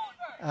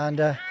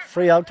 And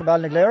free out to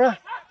Ballinaglera.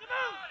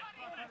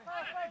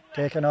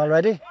 Taken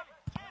already.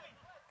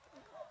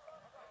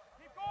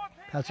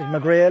 Patrick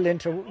McGrail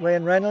into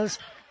Wayne Reynolds.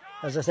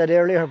 As I said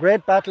earlier, a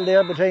great battle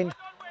there between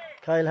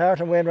Kyle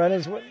Hart and Wayne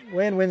Reynolds.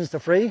 Wayne wins the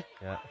free.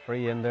 Yeah,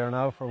 free in there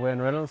now for Wayne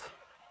Reynolds.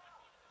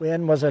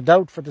 Wayne was a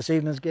doubt for this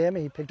evening's game.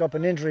 He picked up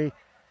an injury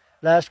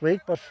last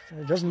week, but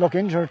he doesn't look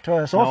injured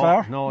so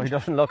far. No, he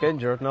doesn't look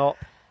injured, no.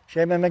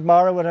 Seamus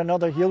McMorrow with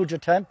another huge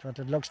attempt, but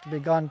it looks to be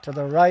gone to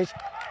the right.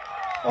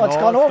 Oh, it's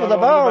gone over the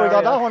bar. We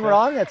got that one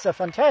wrong. It's a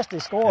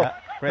fantastic score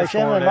by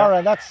Seamus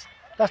McMorrow.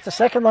 That's the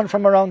second one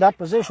from around that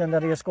position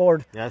that he has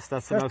scored. Yes,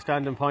 that's an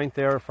outstanding point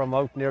there from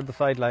out near the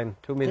sideline,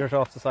 2 metres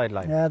off the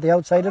sideline. Yeah, the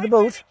outside of the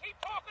boot.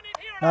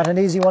 Not an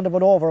easy one to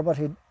put over, but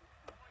he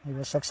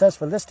was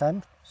successful this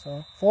time.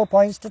 So 4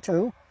 points to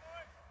 2.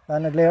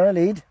 Ballinaglera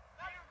lead.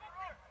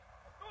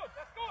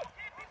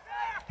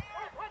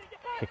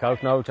 Kick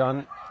out now,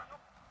 John.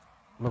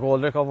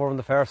 McGoldrick over on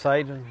the far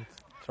side, and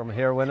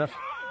Dromahair win it.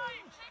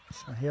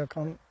 So here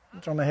come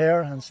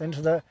Dromahair, and it's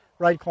into the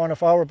right corner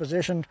forward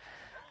position,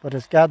 but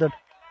it's gathered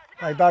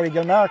by Barry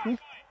Gilmartin.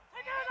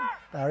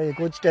 Barry, a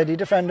good steady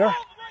defender,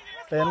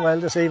 playing well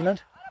this evening.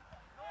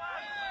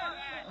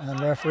 And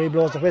the referee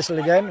blows the whistle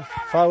again.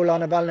 Foul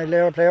on a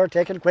Ballinaglera player,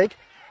 taken quick.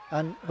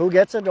 And who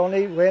gets it?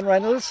 Only Wayne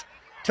Reynolds.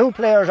 2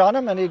 players on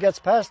him, and he gets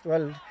past.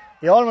 Well,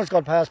 he almost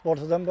got past both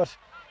of them, but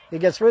he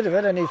gets rid of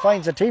it, and he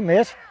finds a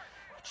teammate.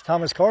 It's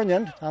Thomas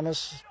Cornion.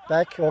 Thomas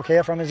back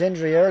okay from his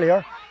injury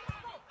earlier.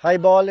 High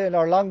ball in,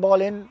 or long ball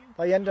in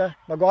by Enda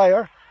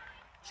Maguire.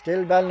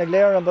 Still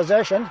Ballinaglera in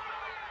possession.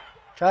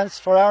 Chance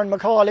for Aaron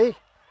Macaulay.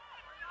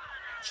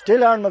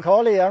 Still Aaron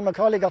Macaulay. Aaron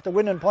Macaulay got the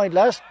winning point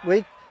last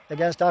week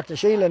against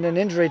Knocknasheelan in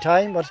injury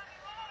time, but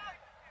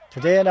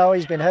today now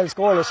he's been held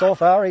scoreless so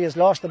far. He has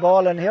lost the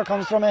ball, and here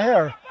comes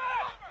Dromahair.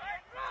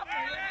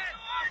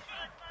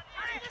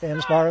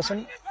 James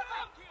Morrison.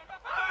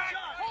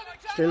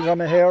 Still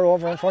Dromahair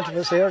over in front of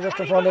us here, just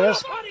in front of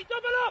us.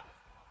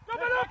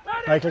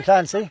 Michael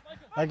Clancy.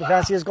 Michael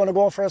Clancy is going to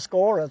go for a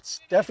score. It's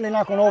definitely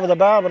not going over the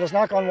bar, but it's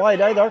not gone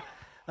wide either.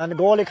 And the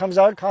goalie comes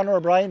out, Conor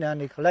O'Brien,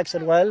 and he collects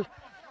it well,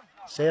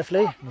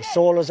 safely. He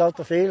solos out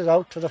the field,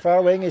 out to the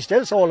far wing. He's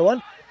still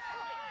soloing.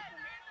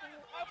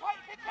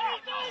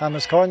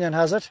 Thomas Cornion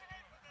has it.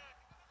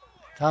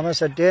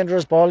 Thomas, a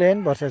dangerous ball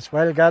in, but it's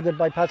well gathered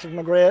by Patrick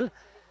McGrail.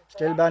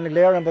 Still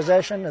Ballinaglera in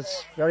possession.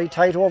 It's very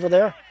tight over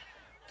there.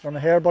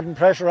 Dromahair putting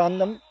pressure on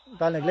them,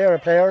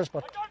 Ballinaglera players,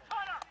 but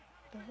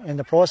in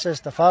the process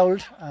they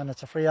fouled, and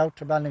it's a free out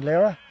to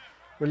Ballinaglera.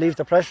 Relieve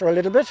the pressure a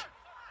little bit.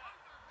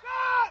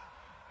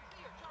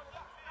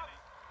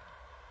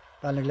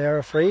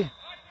 Ballinaglera free.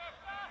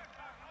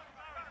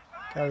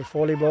 Gary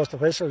Fowley blows the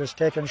whistle. It's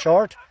taken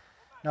short.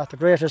 Not the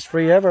greatest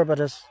free ever, but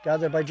it's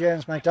gathered by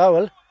James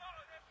McDowell.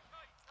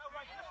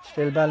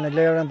 Still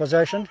Ballinaglera in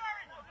possession.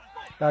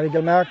 Barry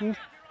Gilmartin.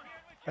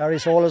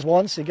 Barry's hole is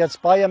once. He gets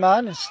by a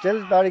man. It's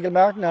still Barry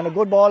Gilmartin, and a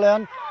good ball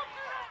in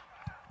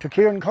to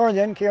Kieran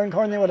Cornion. Kieran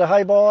Cornion with a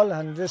high ball,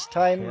 and this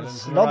time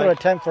it's another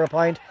attempt for a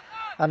point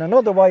and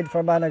another wide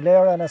for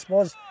Ballinaglera. And I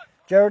suppose,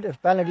 Gerard,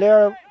 if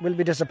Ballinaglera will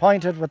be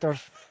disappointed with their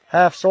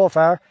half so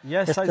far,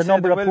 yes, it's the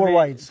number of poor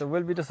wides. They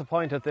will be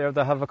disappointed there.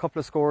 They have a couple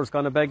of scores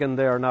gone a begging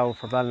there now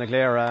for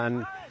Ballinaglera,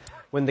 and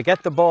when they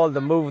get the ball,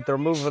 they're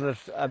moving it.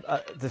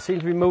 They seem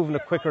to be moving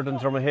it quicker than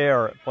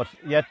Dromahair, but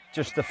yet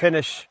just the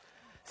finish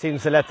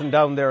seems to let them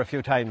down there a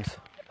few times.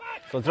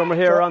 So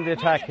Dromahair are on the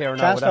attack here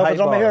now with a high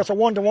ball. Dromahair, it's a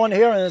 1-to-1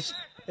 here, and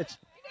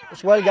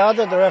it's well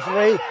gathered. The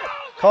referee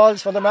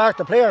calls for the mark.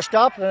 The player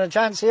stopped, and a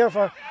chance here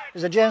for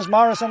is James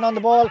Morrison on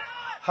the ball.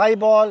 High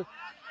ball,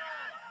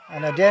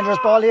 and a dangerous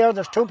ball here.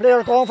 There's two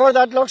players going for it,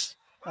 that looks.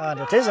 And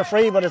it is a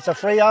free, but it's a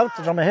free out.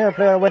 The Dromahair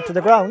player went to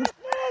the ground.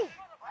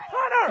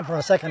 And for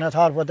a second I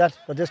thought, would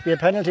this be a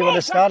penalty? Well,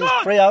 it's not. It's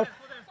free out,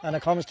 and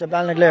it comes to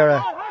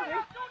Ballinaglera.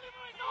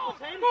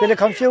 Bit of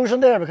confusion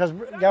there because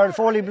Gerard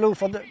Fowley blew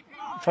for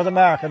the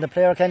mark, and the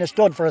player kind of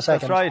stood for a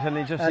second. That's right,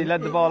 and he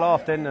led the ball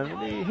off then.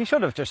 And he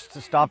should have just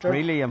stopped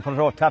really and tapped it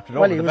over the bar.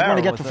 Well, he was going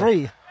to get the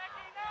free.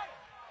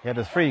 He had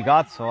his free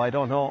got, so I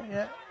don't know.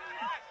 Yeah.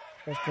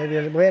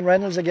 Maybe Wayne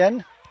Reynolds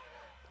again.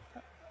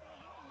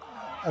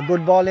 A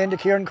good ball into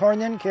Kieran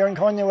Cornion. Kieran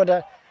Cornion with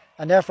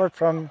an effort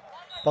from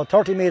about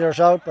 30 metres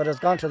out, but it's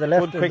gone to the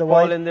left. Good quick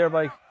ball in there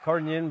by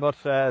Cornion, but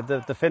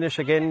the finish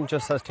again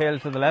just has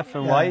tailed to the left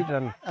and wide.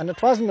 And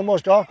it wasn't the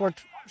most awkward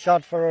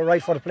shot for a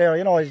right-footed player.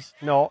 You know,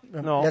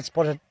 no. Let's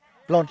put it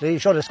bluntly, he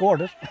should have scored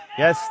it.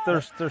 Yes,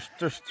 there's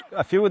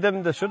a few of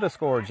them that should have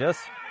scored, yes.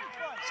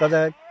 So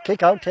the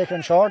kick out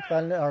taken short,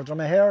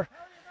 Dromahair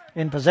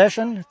in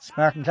possession. It's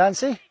Martin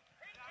Clancy.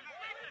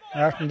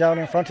 Martin down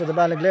in front of the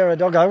Ballinaglera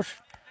dugout.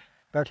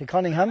 Bertie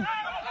Cunningham.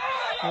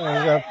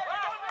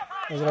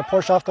 Was it a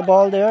push off the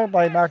ball there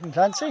by Martin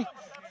Clancy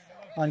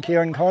on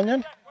Kieran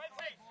Cornion?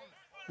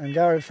 And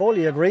Gerard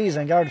Fowley agrees,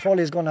 and Gerard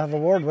Fowley is going to have a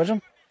word with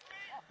him.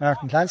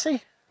 Martin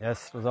Clancy.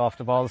 Yes, it was off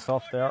the ball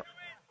stuff there.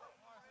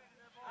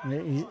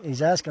 And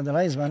he's asking the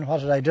linesman, what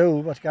did I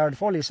do? But Gerard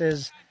Fowley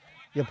says,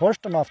 you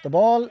pushed him off the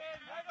ball.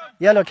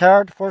 Yellow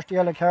card, first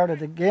yellow card of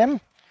the game.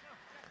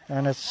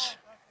 And it's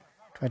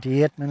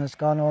 28 minutes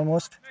gone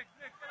almost.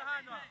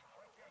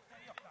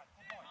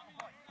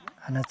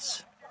 And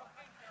it's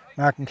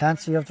Martin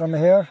Clancy of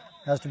Dromahair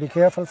has to be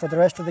careful for the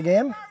rest of the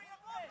game.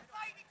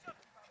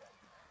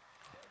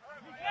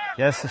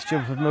 Yes, a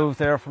stupid move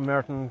there from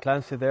Martin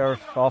Clancy there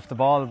off the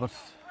ball, but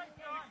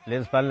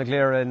leaves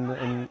Ballinaglera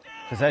in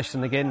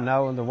possession again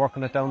now, and they're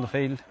working it down the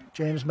field.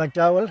 James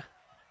McDowell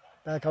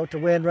back out to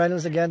Wayne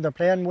Reynolds again. They're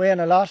playing Wayne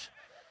a lot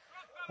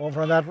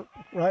over in that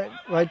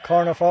right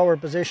corner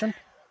forward position.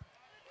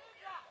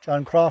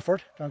 John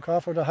Crawford,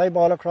 a high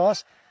ball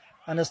across,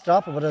 and a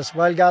stop, but it's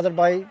well gathered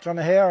by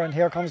Dromahair, and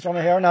here comes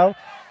Dromahair now.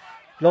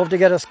 Love to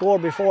get a score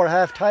before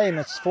half time.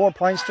 It's 4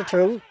 points to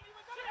 2.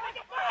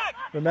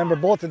 Remember,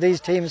 both of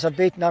these teams have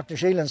beaten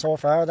Knocknasheelan so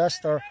far. That's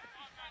their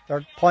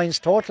points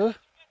total.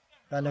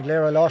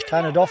 Ballinaglera lost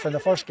Tannaduff in the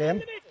first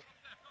game.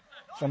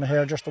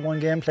 Dromahair just the one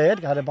game played,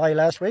 had a bye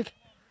last week.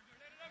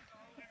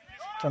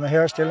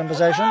 Dromahair still in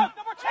possession.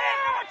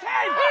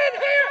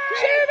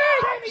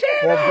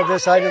 Over to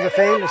this side of the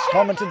field, it's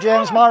coming to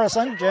James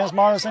Morrison. James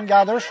Morrison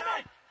gathers.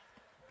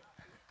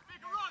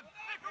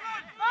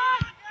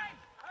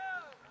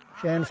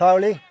 Shane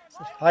Fowley,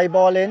 high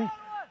ball in,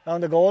 down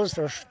the goals.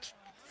 There's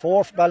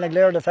 4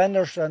 Ballinaglera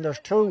defenders and there's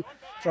 2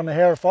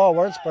 Dromahair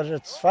forwards, but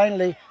it's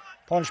finally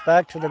punched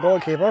back to the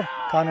goalkeeper,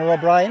 Conor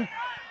O'Brien.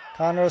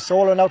 Conor is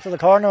soloing out to the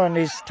corner, and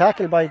he's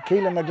tackled by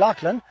Keelan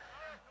McLaughlin,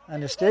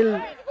 and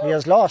he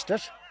has lost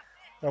it.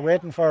 They're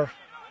waiting for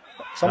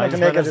someone to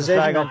make a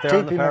decision, and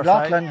TP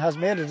McLaughlin has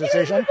made a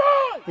decision.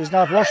 He's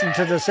not rushing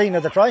to the scene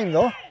of the crime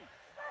though,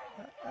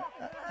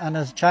 and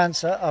there's a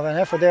chance of an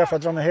effort there for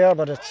Dromahair,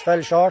 but it's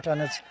fell short,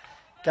 and it's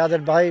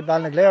gathered by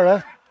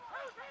Ballinaglera.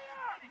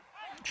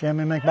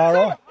 Jamie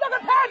McMorrow.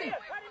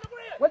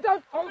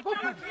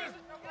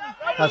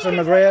 Patrick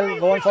McGrail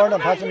going for it,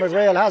 and Patrick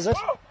McGrail has it.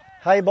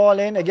 High ball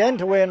in again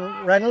to Wayne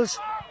Reynolds.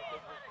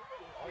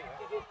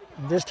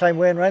 This time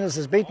Wayne Reynolds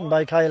is beaten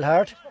by Kyle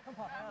Hart.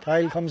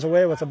 Kyle comes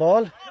away with the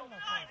ball,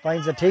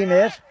 finds a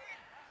teammate,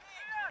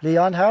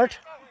 Leon Hart,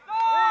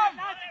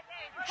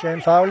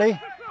 Shane Fowley,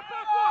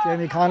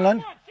 Jamie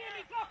Conlon.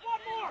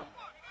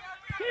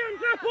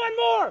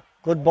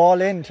 Good ball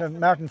in to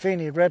Martin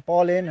Feeney, a great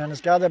ball in, and it's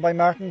gathered by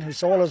Martin. He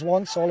solos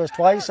once, solos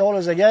twice,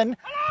 solos again,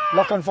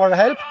 looking for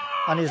help,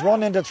 and he's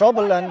run into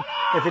trouble, and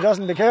if he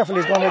doesn't be careful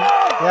he's going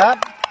to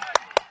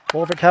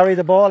overcarry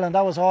the ball, and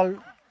that was all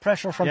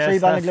pressure from 3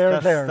 Ballinaglera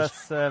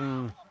players.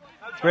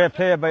 That's great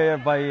play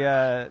by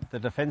the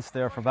defence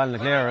there for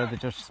Ballinaglera. They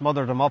just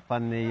smothered him up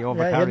and he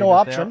overcarried he had no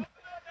option.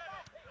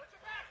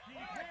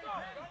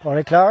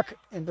 Corey Clark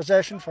in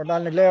possession for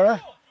Ballinaglera.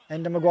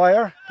 Enda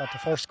Maguire got the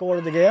first score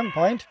of the game,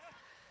 point.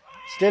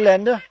 Still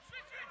Enda.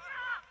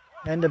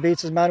 Enda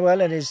beats his man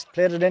well, and he's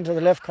played it into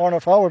the left corner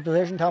forward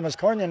position. Thomas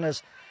Kernan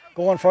is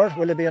going for it.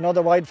 Will it be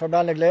another wide for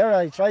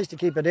Ballinaglera? He tries to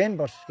keep it in,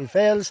 but he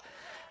fails.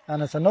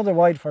 And it's another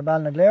wide for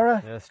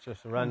Ballinaglera. Yes,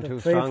 just ran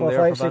too 3, strong 4, there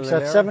 5, for 6, Ballinaglera.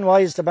 that's 7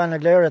 wides to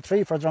Ballinaglera,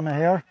 3 for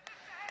Dromahair.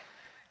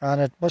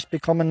 And it must be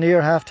coming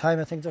near half time.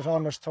 I think there's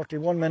almost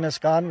 31 minutes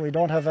gone. We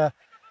don't have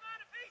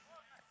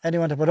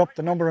anyone to put up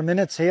the number of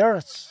minutes here.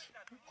 It's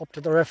up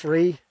to the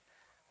referee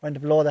when to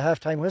blow the half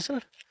time whistle.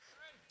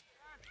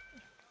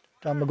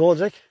 John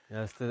McGoldrick.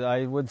 Yes,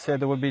 I would say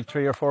there would be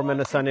 3 or 4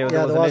 minutes anyway.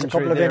 Yeah, there was a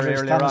couple of injuries.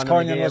 Earlier Thomas on in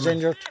Kernan the was game.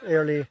 injured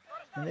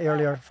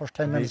earlier first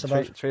 10 minutes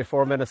about. 3 or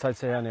 4 minutes I'd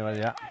say anyway,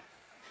 yeah.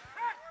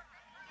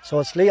 So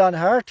it's Leon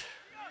Hart.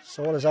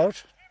 Soul is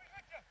out.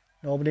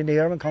 Nobody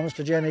near him. Comes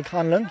to Jamie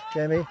Conlon.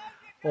 Jamie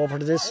over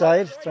to this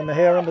side.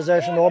 Dromahair in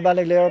possession. No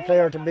Ballinaglera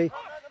player to be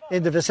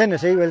in the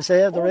vicinity, we'll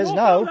say. There is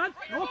now.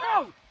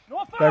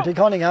 Bertie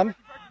Cunningham.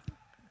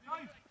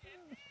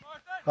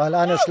 Well,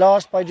 and it's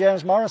lost by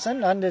James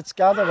Morrison, and it's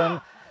gathered,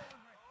 and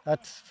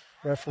that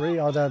referee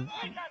or the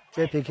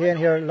JPK in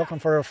here looking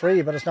for a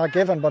free, but it's not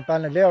given. But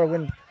Ballinaglera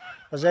win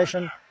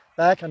possession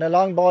back, and a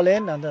long ball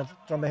in, and the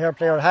Dromahair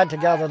player had to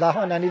gather that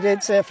one, and he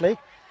did safely,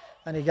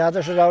 and he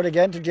gathers it out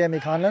again to Jamie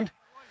Conlon.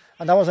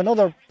 And that was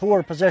another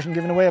poor possession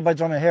given away by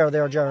Dromahair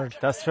there, Gerard.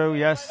 That's true,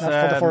 yes. Not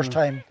for the first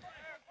time.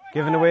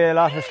 Giving away a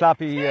lot of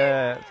sloppy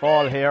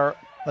ball here.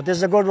 But this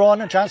is a good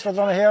run, a chance for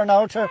Dromahair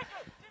now to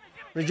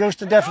reduce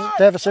the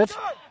deficit.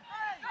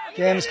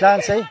 James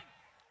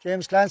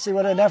Clancy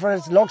with an effort.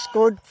 It looks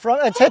good.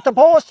 It's hit the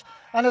post,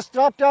 and it's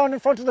dropped down in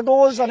front of the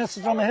goals, and it's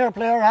the Dromahair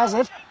player has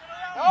it.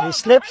 He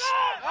slips.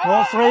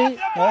 No free.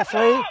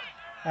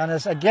 And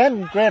it's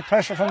again great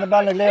pressure from the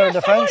Ballinaglera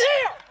defence.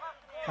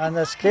 And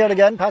it's cleared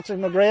again. Patrick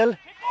McGrail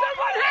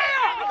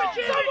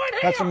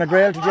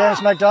to James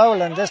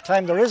McDowell, and this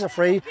time there is a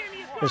free.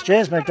 It's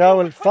James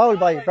McDowell fouled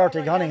by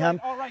Bertie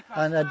Cunningham,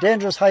 and a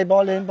dangerous high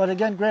ball in, but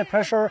again great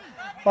pressure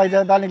by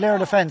the Ballinaglera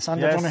defence on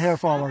the Dromahair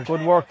forward.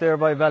 Good work there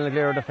by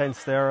Ballinaglera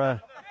defence there.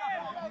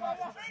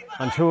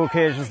 On 2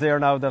 occasions there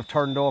now they've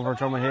turned over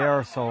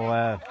Dromahair,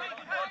 so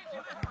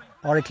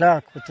Ori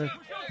Clark with the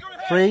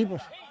free,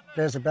 but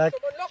plays it back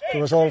to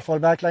his old full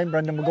back line,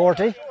 Brendan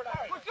McGorty.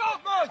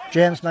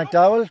 James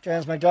McDowell to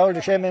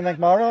Seamus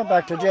McMorrow,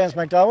 back to James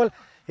McDowell.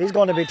 He's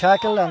going to be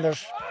tackled, and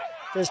there's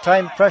this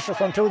time pressure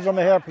from 2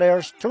 Dromahair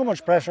players, too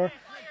much pressure,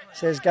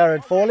 says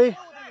Garrett Fowley.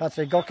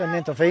 Patrick Gucklin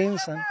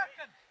intervenes, and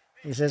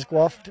he says, go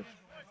off to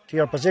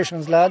your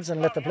positions, lads,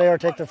 and let the player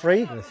take the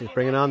free. Yes, he's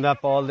bringing on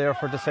that ball there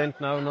for descent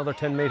now, another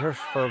 10 metres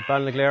for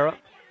Ballinaglera.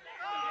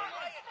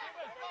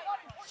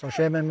 So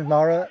Seamus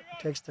McMorrow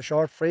takes the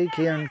short free.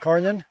 Kieran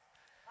Kernan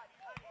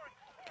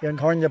to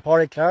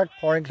Pádraig Clark.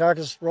 Pádraig Clark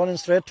is running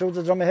straight through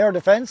the Dromahair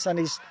defence, and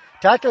he's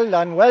tackled,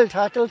 and well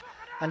tackled,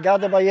 and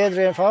gathered by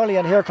Adrian Fowley.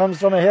 And here comes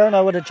Dromahair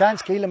now with a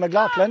chance. Keelan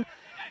McLaughlin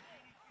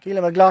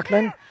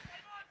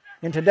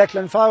into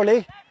Declan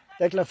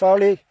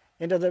Fowley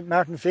into the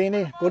Martin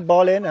Feeney. Good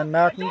ball in, and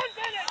Martin,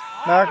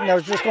 I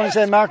was just going to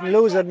say Martin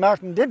lose it.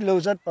 Martin did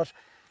lose it, but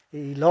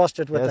he lost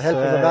it with the help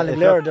of the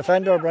Ballinaglera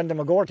defender, Brendan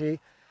McGorty, I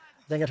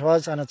think it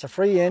was, and it's a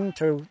free in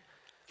to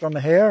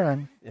Dromahair.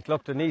 And it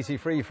looked an easy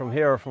free from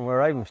here, from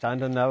where I'm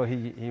standing now.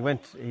 He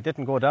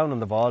didn't go down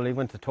on the ball, he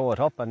went to toe it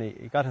up, and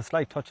he got a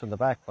slight touch on the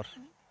back, but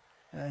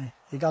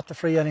he got the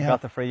free anyhow. He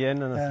got the free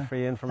in, and it's a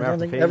free in from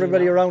Martin Feeney.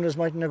 Everybody around us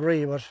mightn't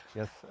agree, but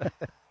yes.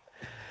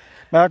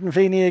 Martin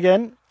Feeney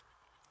again,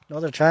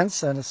 another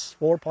chance, and it's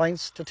 4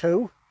 points to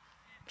 2.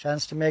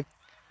 Chance to make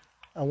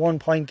a 1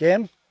 point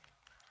game.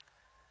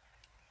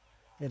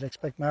 You'd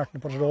expect Martin to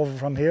put it over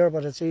from here,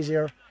 but it's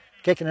easier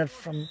kicking it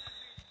from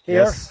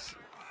here. Yes.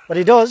 But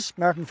he does.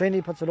 Martin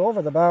Feeney puts it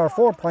over the bar.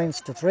 4 points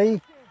to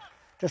 3.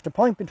 Just a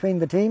point between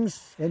the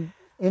teams in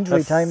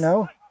injury time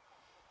now.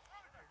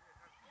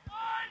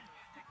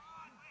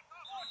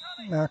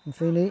 Martin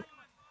Feeney,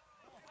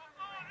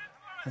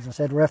 as I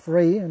said,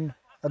 referee, and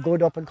a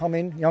good up and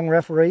coming young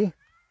referee.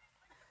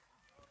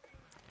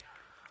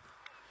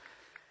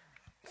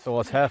 So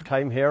it's half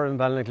time here in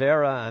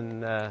Ballinaglera,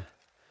 and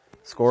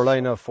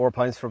scoreline of 4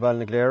 points for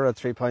Ballinaglera,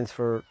 3 points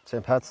for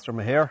St. Pat's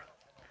Dromahair.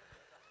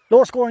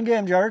 Low scoring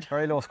game, Gerard.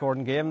 Very low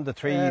scoring game. The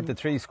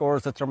three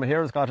scores that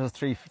Dromahair has got us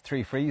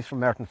three frees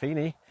from Martin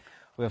Feeney.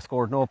 We have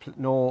scored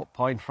no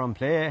point from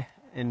play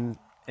in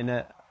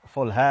a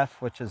full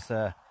half, which is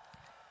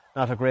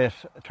not a great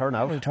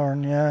turnout.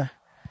 Return, yeah.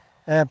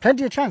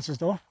 Plenty of chances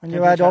though. When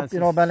you add up,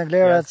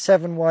 Ballinaglera had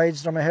 7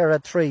 wides, Dromahair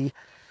had 3.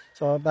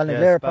 So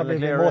Ballinaglera probably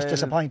be most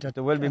disappointed.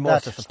 They will be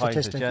most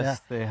disappointed.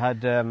 Yes, they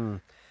had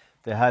an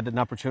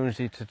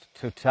opportunity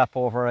to tap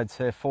over. I'd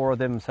say 4 of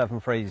them 7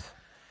 frees.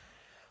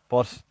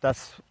 But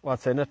that's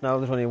what's in it now.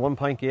 There's only a 1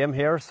 point game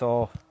here.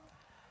 So,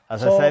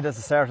 as I said at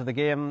the start of the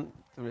game,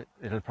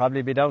 it'll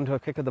probably be down to a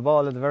kick of the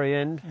ball at the very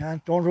end. Yeah,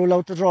 don't rule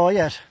out the draw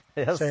yet.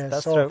 Yes,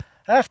 that's true.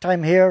 Half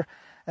time here.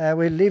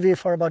 We'll leave you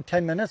for about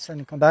 10 minutes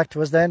and come back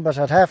to us then. But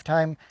at half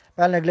time,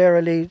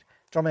 Ballinaglera lead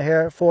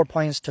Dromahair 4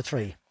 points to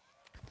 3.